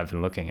pen that I've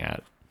been looking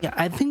at. Yeah,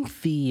 I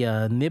think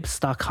the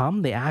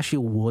Nibs.com, they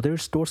actually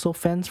orders dorsal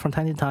pens from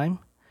time to time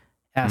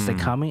as they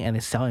come in and they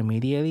sell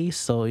immediately.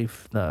 So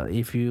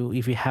if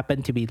you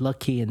happen to be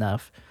lucky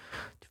enough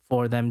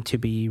for them to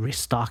be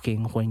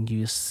restocking when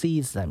you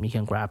seize them, you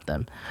can grab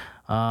them.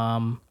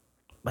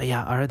 But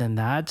yeah, other than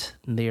that,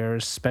 their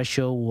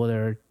special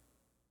order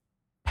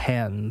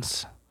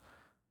pens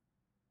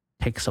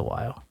takes a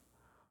while.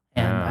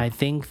 And I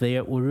think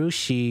their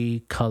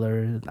urushi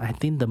color, I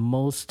think the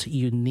most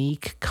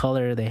unique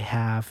color they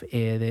have,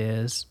 it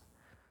is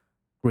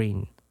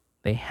green.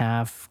 They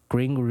have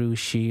green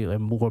urushi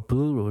and more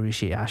blue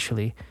urushi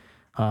actually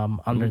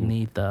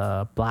underneath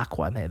the black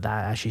one. And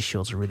that actually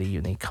shows a really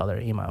unique color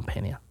in my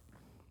opinion.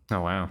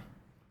 Oh, wow.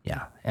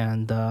 Yeah.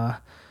 And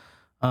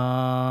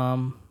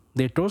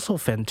their dorsal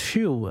fin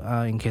too,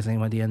 in case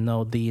anybody didn't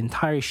know, the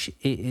entire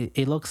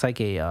it looks like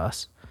a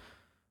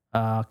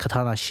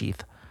katana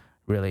sheath,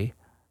 really.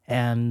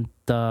 And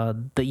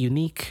the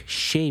unique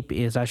shape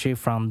is actually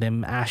from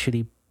them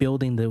actually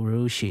building the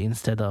urushi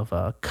instead of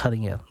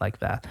cutting it like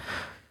that.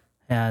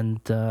 And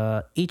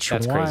each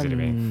That's one, crazy to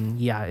me.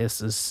 Yeah,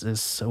 is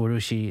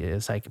urushi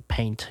is like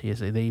paint.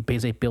 They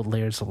basically build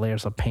layers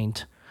of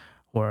paint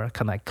or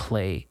kind of like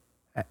clay.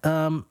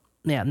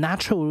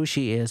 Natural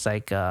urushi is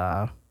like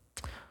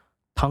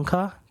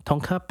tonka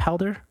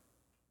powder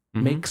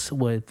mixed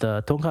with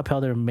tonka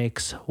powder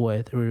mixed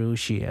with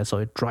urushi, and so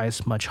it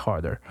dries much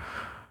harder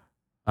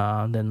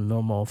than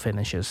normal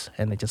finishes,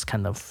 and they just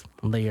kind of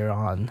layer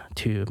on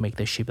to make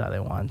the shape that they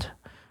want.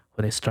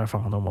 But they start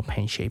from a normal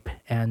paint shape,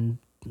 and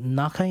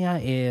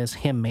Nakaya is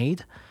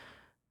handmade.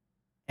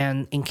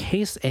 And in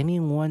case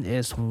anyone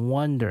is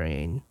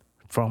wondering,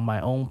 from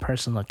my own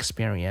personal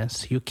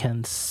experience, you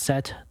can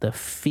set the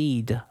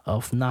feed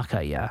of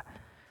Nakaya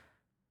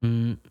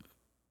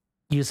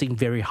using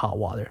very hot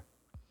water.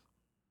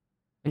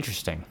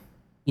 Interesting.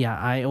 Yeah,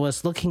 I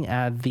was looking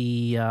at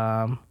the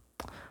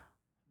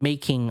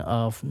making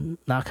of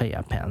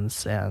Nakaya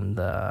pens and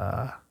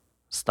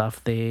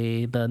stuff.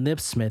 The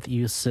Nibsmith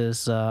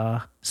uses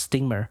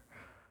steamer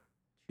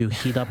to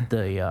heat up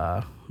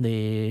the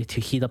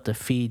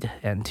feed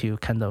and to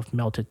kind of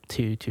melt it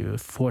to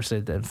force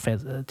it and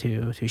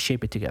to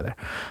shape it together.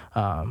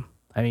 I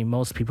mean,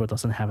 most people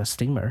doesn't have a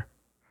steamer,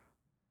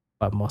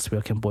 but most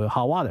people can boil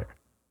hot water.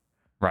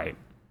 Right.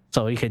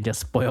 So you can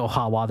just boil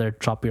hot water,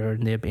 drop your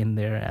nib in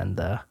there, and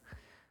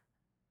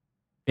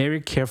very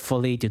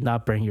carefully do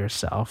not burn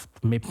yourself.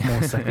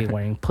 Most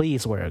likely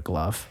please wear a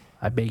glove.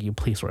 I beg you,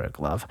 please wear a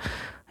glove,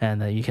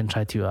 and you can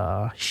try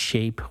to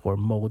shape or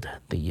mold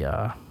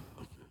the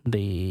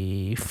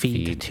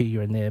feed to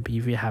your nib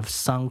if you have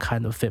some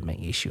kind of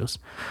fitment issues.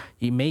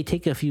 It may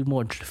take a few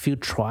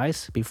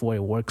tries before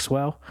it works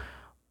well,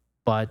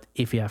 but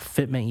if you have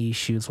fitment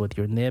issues with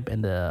your nib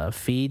and the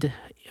feed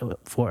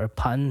for a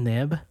platen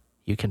nib,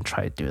 you can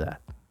try to do that.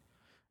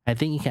 I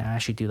think you can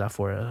actually do that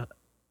for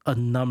a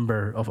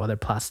number of other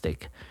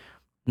plastic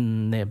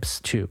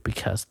nibs too,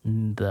 because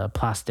the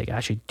plastic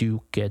actually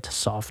do get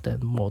soft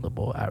and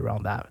moldable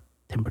around that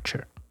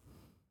temperature.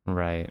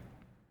 Right.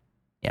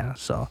 Yeah,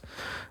 so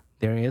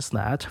there is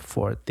that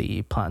for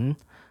the platen.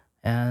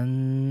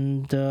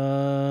 And I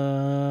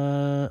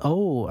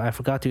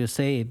forgot to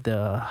say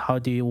how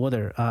do you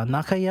order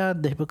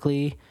Nakaya.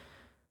 Typically,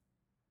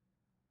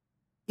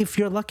 if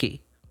you're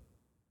lucky,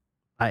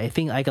 I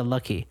think I got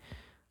lucky,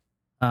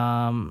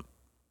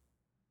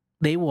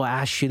 they will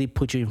actually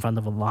put you in front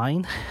of a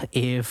line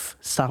if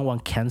someone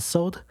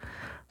canceled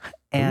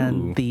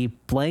and the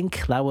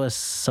blank that was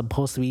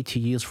supposed to be to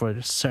use for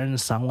a certain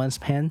someone's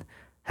pen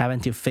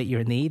having to fit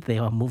your need,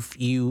 they'll move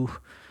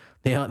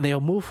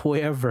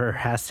whoever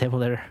has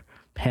similar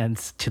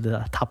pens to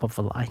the top of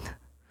the line.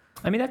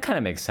 I mean, that kind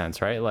of makes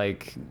sense, right?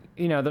 Like,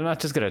 they're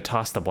not just going to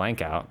toss the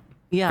blank out.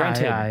 Yeah,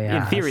 granted,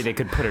 in theory, they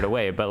could put it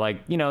away, but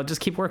just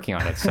keep working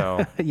on it.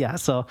 So yeah,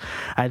 so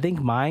I think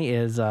mine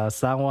is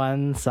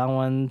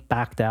someone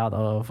backed out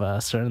of a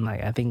certain,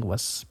 I think it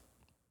was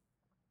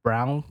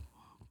brown.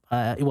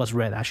 It was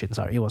red, actually.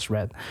 Sorry, it was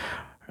red.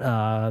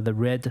 The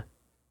red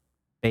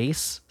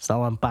base.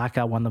 Someone backed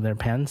out one of their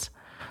pens.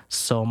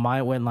 So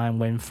my wet line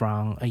went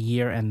from a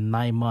year and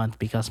 9 months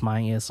because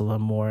mine is a little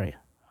more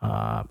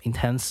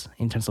intense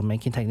in terms of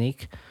making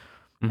technique.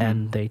 Mm-hmm.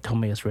 And they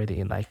told me it's ready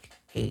in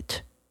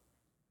 8.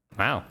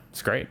 Wow,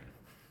 it's great.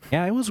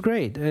 Yeah, it was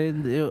great.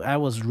 I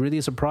was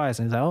really surprised.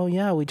 And oh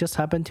yeah, we just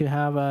happened to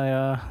have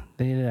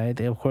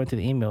according to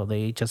the email,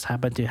 they just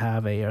happened to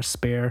have a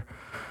spare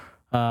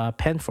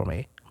pen for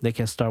me. They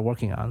can start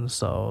working on.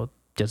 So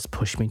just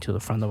push me to the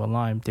front of a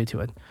line due to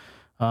it.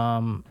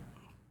 I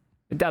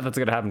doubt that's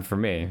gonna happen for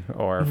me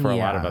or for a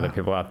lot of other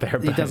people out there.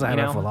 But, it doesn't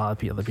happen for a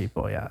lot of other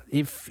people. Yeah,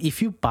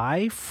 if you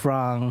buy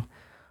from,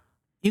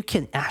 you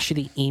can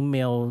actually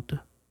email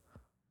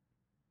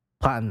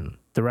Platen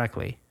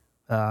directly.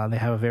 They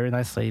have a very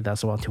nice lady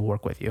that's want to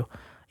work with you.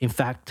 In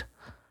fact,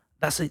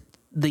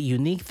 the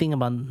unique thing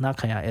about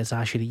Nakaya is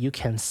actually you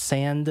can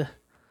send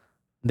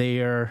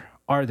their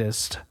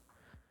artist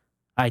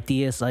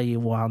ideas that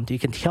you want. You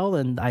can tell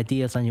them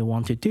ideas that you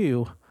want to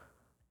do,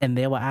 and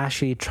they will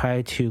actually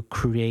try to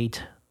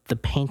create the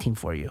painting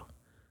for you.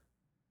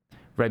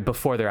 Right,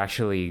 before they're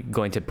actually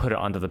going to put it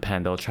onto the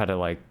pen, they'll try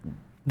to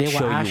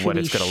show you what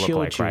it's going to look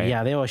like, right?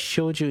 Yeah, they will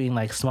show you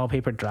in small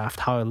paper draft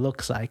how it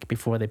looks like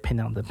before they pin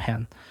on the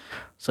pen.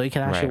 So you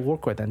can actually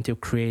work with them to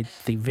create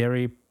the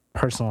very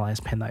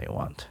personalized pen that you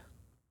want.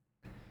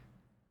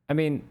 I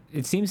mean,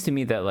 it seems to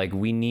me that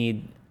we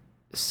need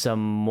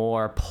some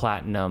more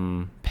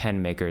platinum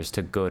pen makers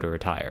to go to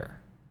retire,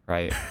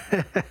 right?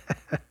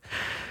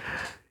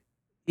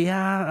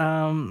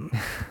 Yeah,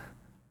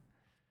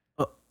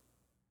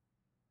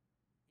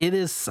 it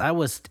is.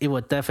 It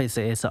would definitely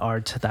say it's an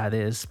art that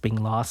is being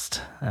lost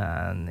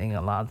in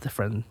a lot of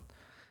different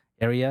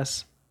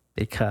areas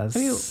because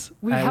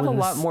we have a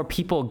lot more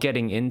people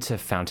getting into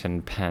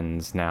fountain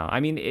pens now. I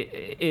mean,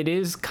 it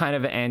is kind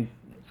of I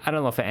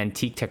don't know if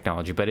antique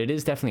technology, but it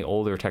is definitely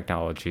older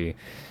technology.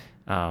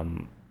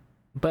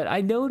 But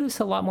I notice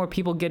a lot more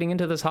people getting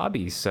into this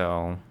hobby,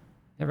 so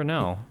never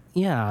know.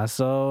 Yeah,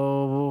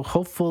 so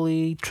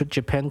hopefully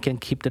Japan can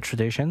keep the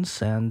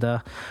traditions and.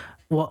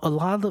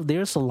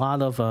 There's a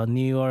lot of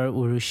newer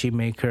urushi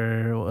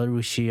maker,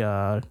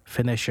 urushi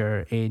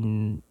finisher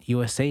in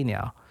USA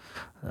now.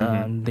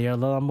 Mm-hmm. They are a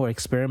lot more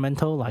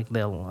experimental. I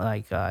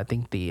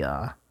think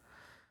the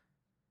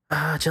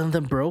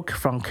Jonathan Broke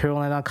from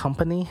Carolina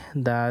Company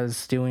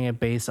that's doing it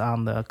based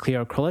on the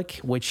clear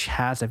acrylic, which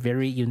has a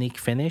very unique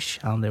finish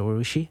on the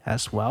urushi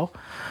as well.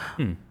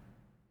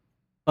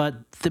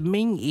 But the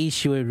main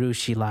issue with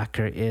urushi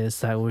lacquer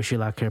is that urushi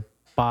lacquer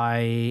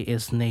by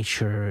its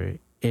nature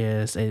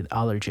is an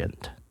allergen.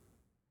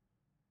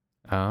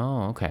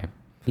 Oh, okay.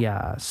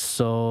 Yeah,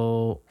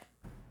 so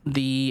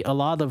a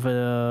lot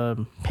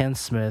of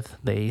pensmith,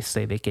 they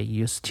say they get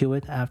used to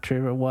it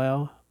after a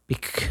while.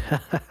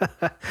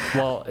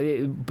 Well,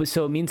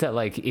 so it means that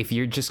like if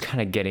you're just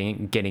kind of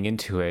getting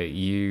into it,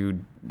 you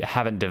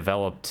haven't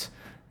developed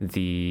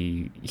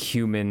the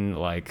human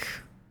like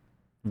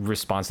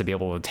response to be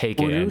able to take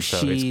it. And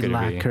so it's Urushi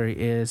lacquer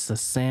is the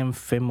same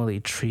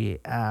family tree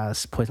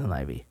as poison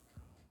ivy.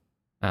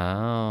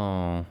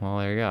 Oh, well,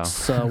 there you go.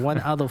 So 1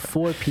 out of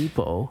 4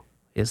 people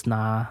is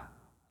not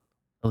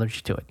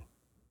allergic to it.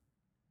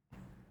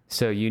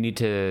 So you need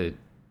to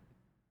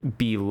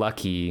be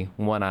lucky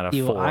 1 out of 4.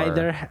 You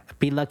either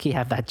be lucky,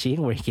 have that gene,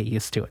 or you get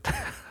used to it.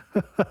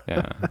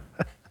 Yeah.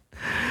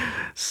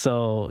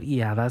 So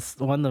yeah, that's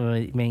one of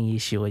the main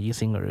issue with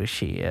using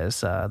urushi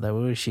is the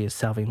urushi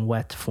itself in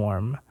wet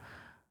form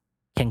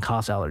can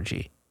cause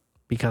allergy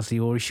because the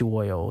urushi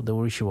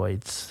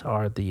oils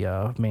are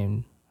the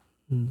main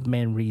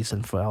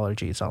reason for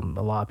allergies on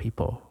a lot of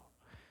people.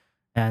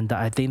 And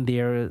I think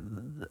it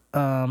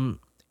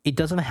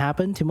doesn't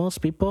happen to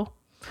most people.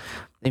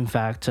 In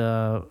fact,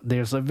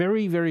 there's a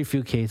very, very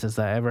few cases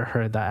that I ever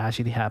heard that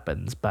actually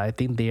happens. But I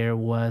think there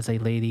was a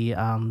lady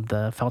on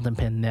the Fountain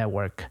Pen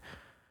Network.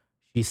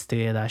 She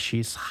stated that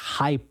she's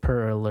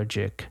hyper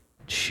allergic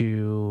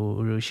to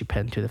urushi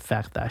pen to the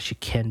fact that she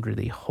can't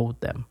really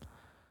hold them,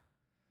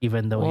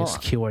 even though it's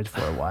cured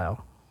for a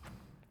while.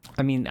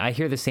 I mean, I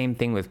hear the same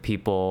thing with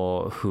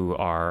people who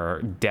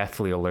are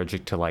deathly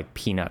allergic to like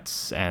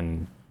peanuts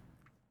and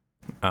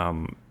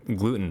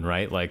gluten,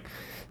 right? Like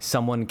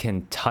someone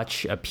can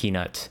touch a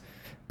peanut,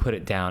 put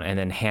it down, and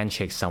then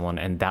handshake someone,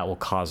 and that will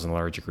cause an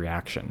allergic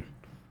reaction.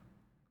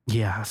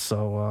 Yeah,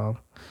 so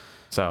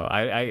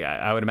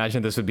I would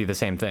imagine this would be the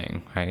same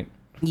thing, right?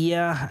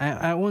 Yeah,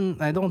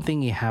 I don't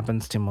think it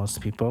happens to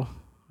most people,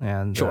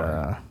 and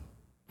sure.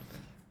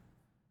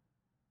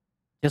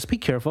 Just be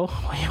careful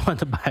when you want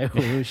to buy a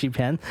urushi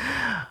pen.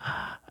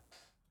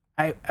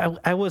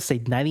 I would say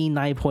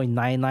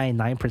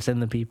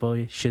 99.999% of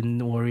people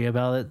shouldn't worry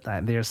about it.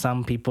 There are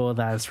some people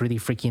that's really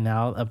freaking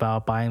out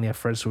about buying their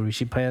first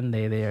urushi pen.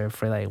 They're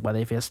afraid, like, what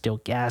if it's still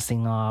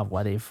gassing off?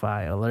 What if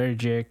I'm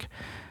allergic?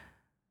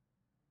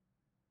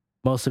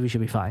 Most of you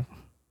should be fine.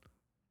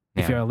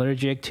 Yeah. If you're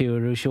allergic to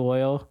urushi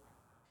oil,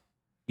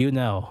 you will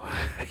know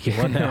you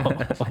would know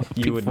before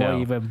you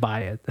even buy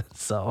it.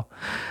 So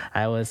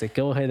I would say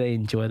go ahead and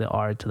enjoy the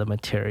art, the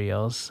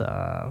materials.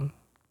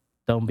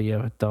 Don't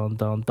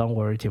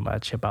worry too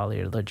much about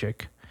your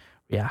allergic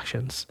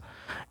reactions.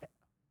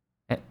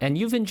 And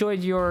you've enjoyed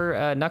your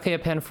Nakaya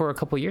pen for a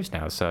couple years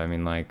now, so I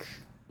mean, like,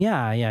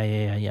 yeah.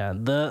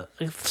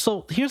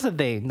 So here's the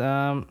thing.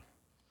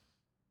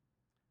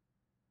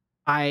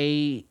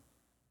 I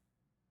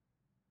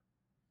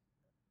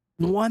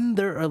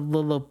wonder a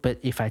little bit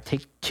if I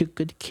take too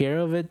good care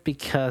of it,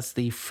 because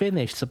the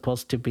finish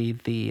supposed to be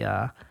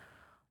the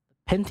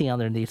painting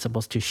underneath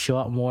supposed to show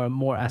up more and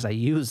more as I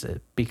use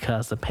it,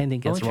 because the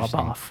painting gets rubbed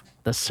off,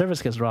 the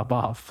surface gets rubbed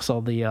off,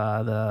 so the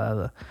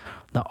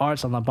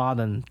arts on the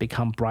bottom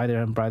become brighter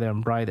and brighter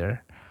and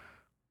brighter,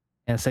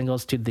 and same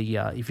goes to the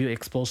if you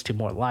expose to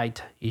more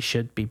light, it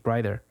should be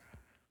brighter.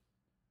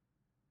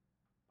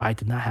 It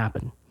did not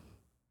happen.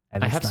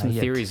 I have some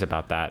theories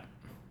about that.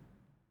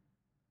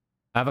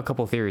 I have a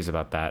couple theories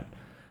about that.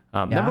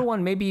 Number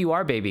one, maybe you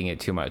are babying it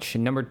too much.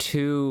 And number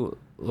two,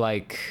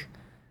 like,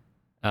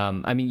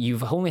 I mean,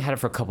 you've only had it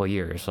for a couple of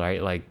years,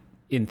 right? Like,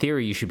 in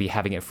theory, you should be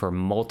having it for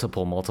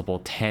multiple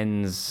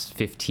 10s,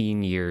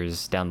 15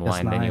 years down the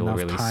line. Then you'll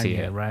really see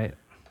it. Right.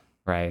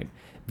 Right.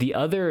 The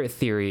other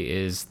theory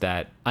is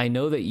that I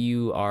know that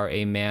you are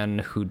a man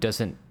who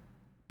doesn't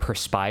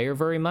perspire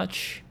very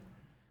much.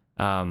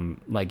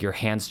 Like your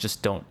hands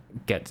just don't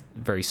get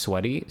very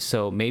sweaty.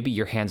 So maybe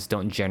your hands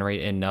don't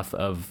generate enough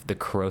of the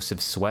corrosive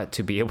sweat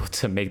to be able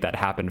to make that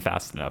happen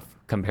fast enough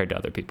compared to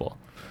other people.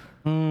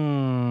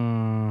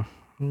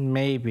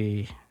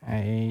 Maybe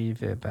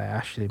that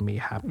actually may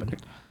happen.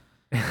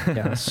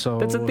 Yeah, so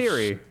that's a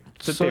theory.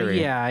 It's a theory.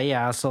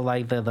 Yeah. So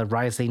like the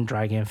rising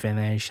dragon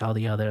finish, all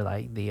the other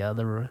like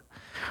the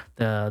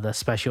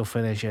special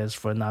finishes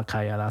for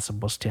Nakaya that's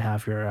supposed to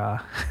have your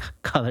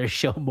color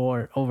show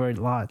more over a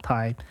long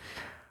time.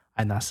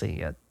 I'm not seeing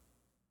it.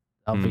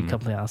 I'll be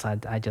completely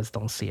honest. I just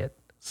don't see it.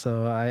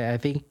 So I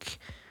think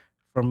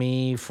for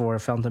me, for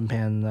fountain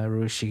pen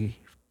urushi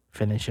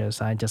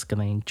finishes, I'm just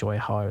gonna enjoy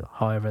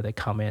however they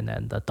come in,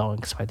 and don't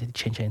expect it to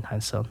change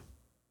anytime soon.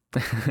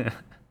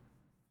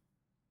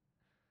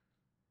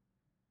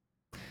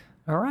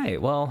 All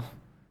right. Well,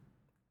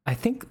 I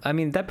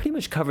mean, that pretty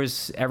much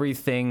covers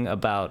everything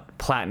about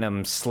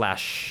Platinum /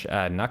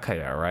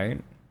 Nakaya,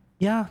 right?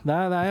 Yeah,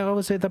 I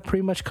would say that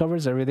pretty much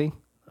covers everything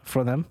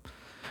for them,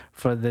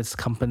 for this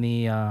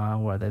company,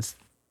 or this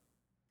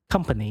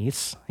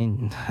companies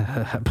in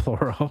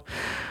plural.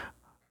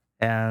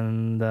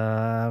 And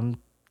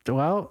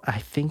well, I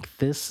think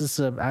this is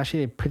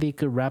actually a pretty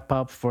good wrap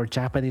up for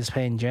Japanese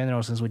pen in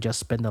general, since we just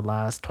spent the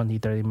last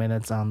 20-30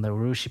 minutes on the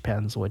urushi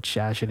pens, which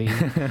actually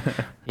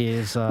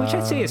is which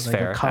I'd say is like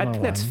fair. I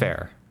think that's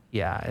fair.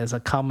 Yeah, it's a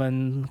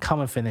common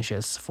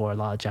finishes for a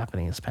lot of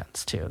Japanese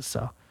pens too.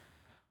 So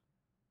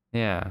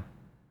yeah,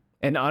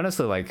 and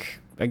honestly, like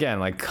again,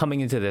 like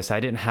coming into this, I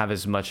didn't have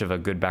as much of a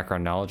good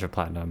background knowledge of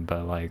Platinum,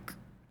 but like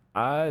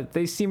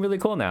they seem really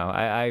cool now.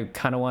 I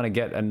kind of want to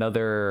get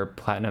another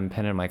Platinum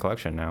pen in my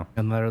collection now.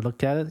 Another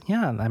look at it,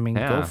 yeah. I mean,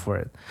 go for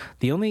it.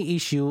 The only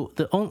issue,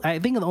 I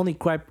think the only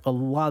gripe a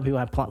lot of people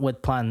have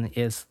with Platinum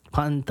is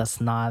Platinum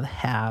does not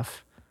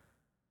have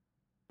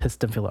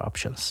piston filler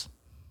options.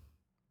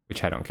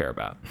 Which I don't care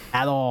about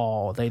at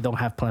all. They don't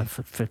have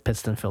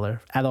piston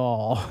filler at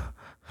all.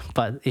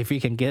 But if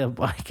you can get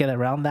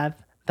around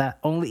that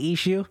only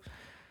issue,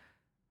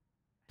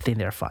 I think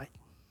they're fine.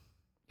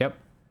 Yep.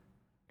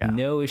 Yeah.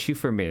 No issue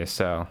for me.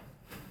 So,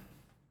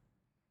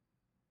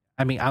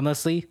 I mean,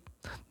 honestly,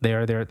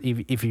 they're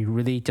if you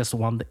really just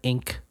want the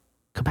ink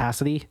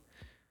capacity,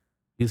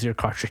 use your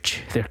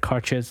cartridge. Their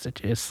cartridge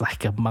is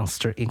like a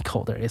monster ink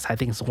holder. I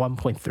think it's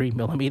 1.3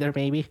 millimeter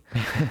maybe.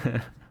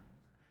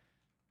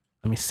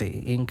 Let me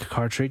see. Ink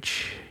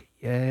cartridge.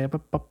 Yeah.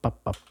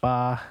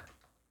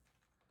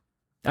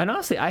 And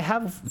honestly, I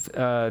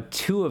have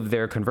 2 of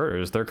their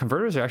converters. Their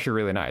converters are actually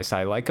really nice.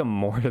 I like them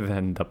more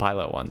than the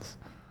Pilot ones.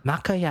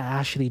 Nakaya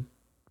actually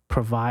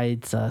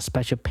provides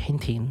special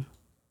painting.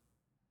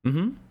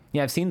 Mm-hmm.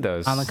 Yeah, I've seen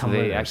those. On the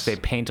converters. They actually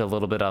paint a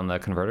little bit on the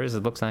converters.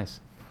 It looks nice.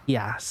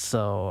 Yeah,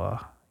 so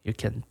you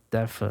can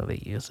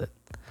definitely use it.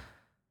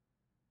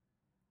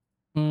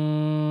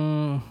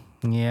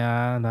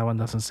 Yeah, that one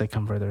doesn't say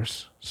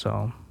converters.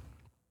 So,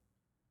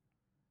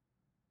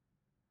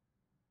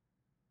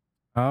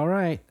 all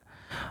right.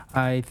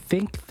 I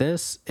think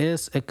this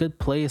is a good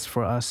place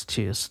for us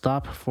to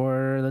stop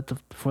for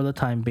the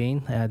time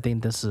being. I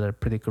think this is a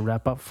pretty good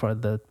wrap up for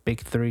the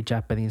big 3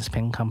 Japanese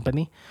pen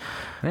company.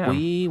 Yeah.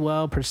 We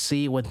will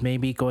proceed with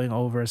maybe going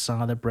over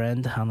some other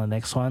brand on the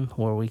next one,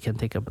 where we can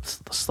take a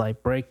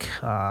slight break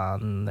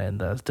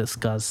and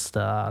discuss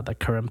the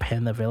current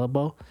pen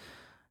available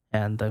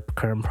and the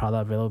current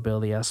product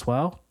availability as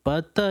well.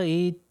 But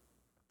it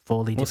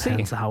fully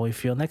depends on how we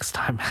feel next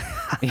time.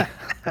 Yeah,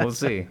 we'll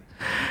see.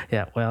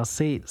 Yeah, we'll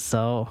see.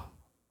 So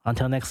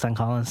until next time,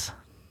 Collins.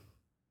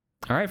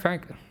 All right,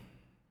 Frank.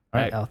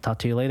 All right, I'll talk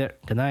to you later.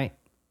 Good night.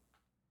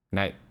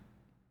 Night.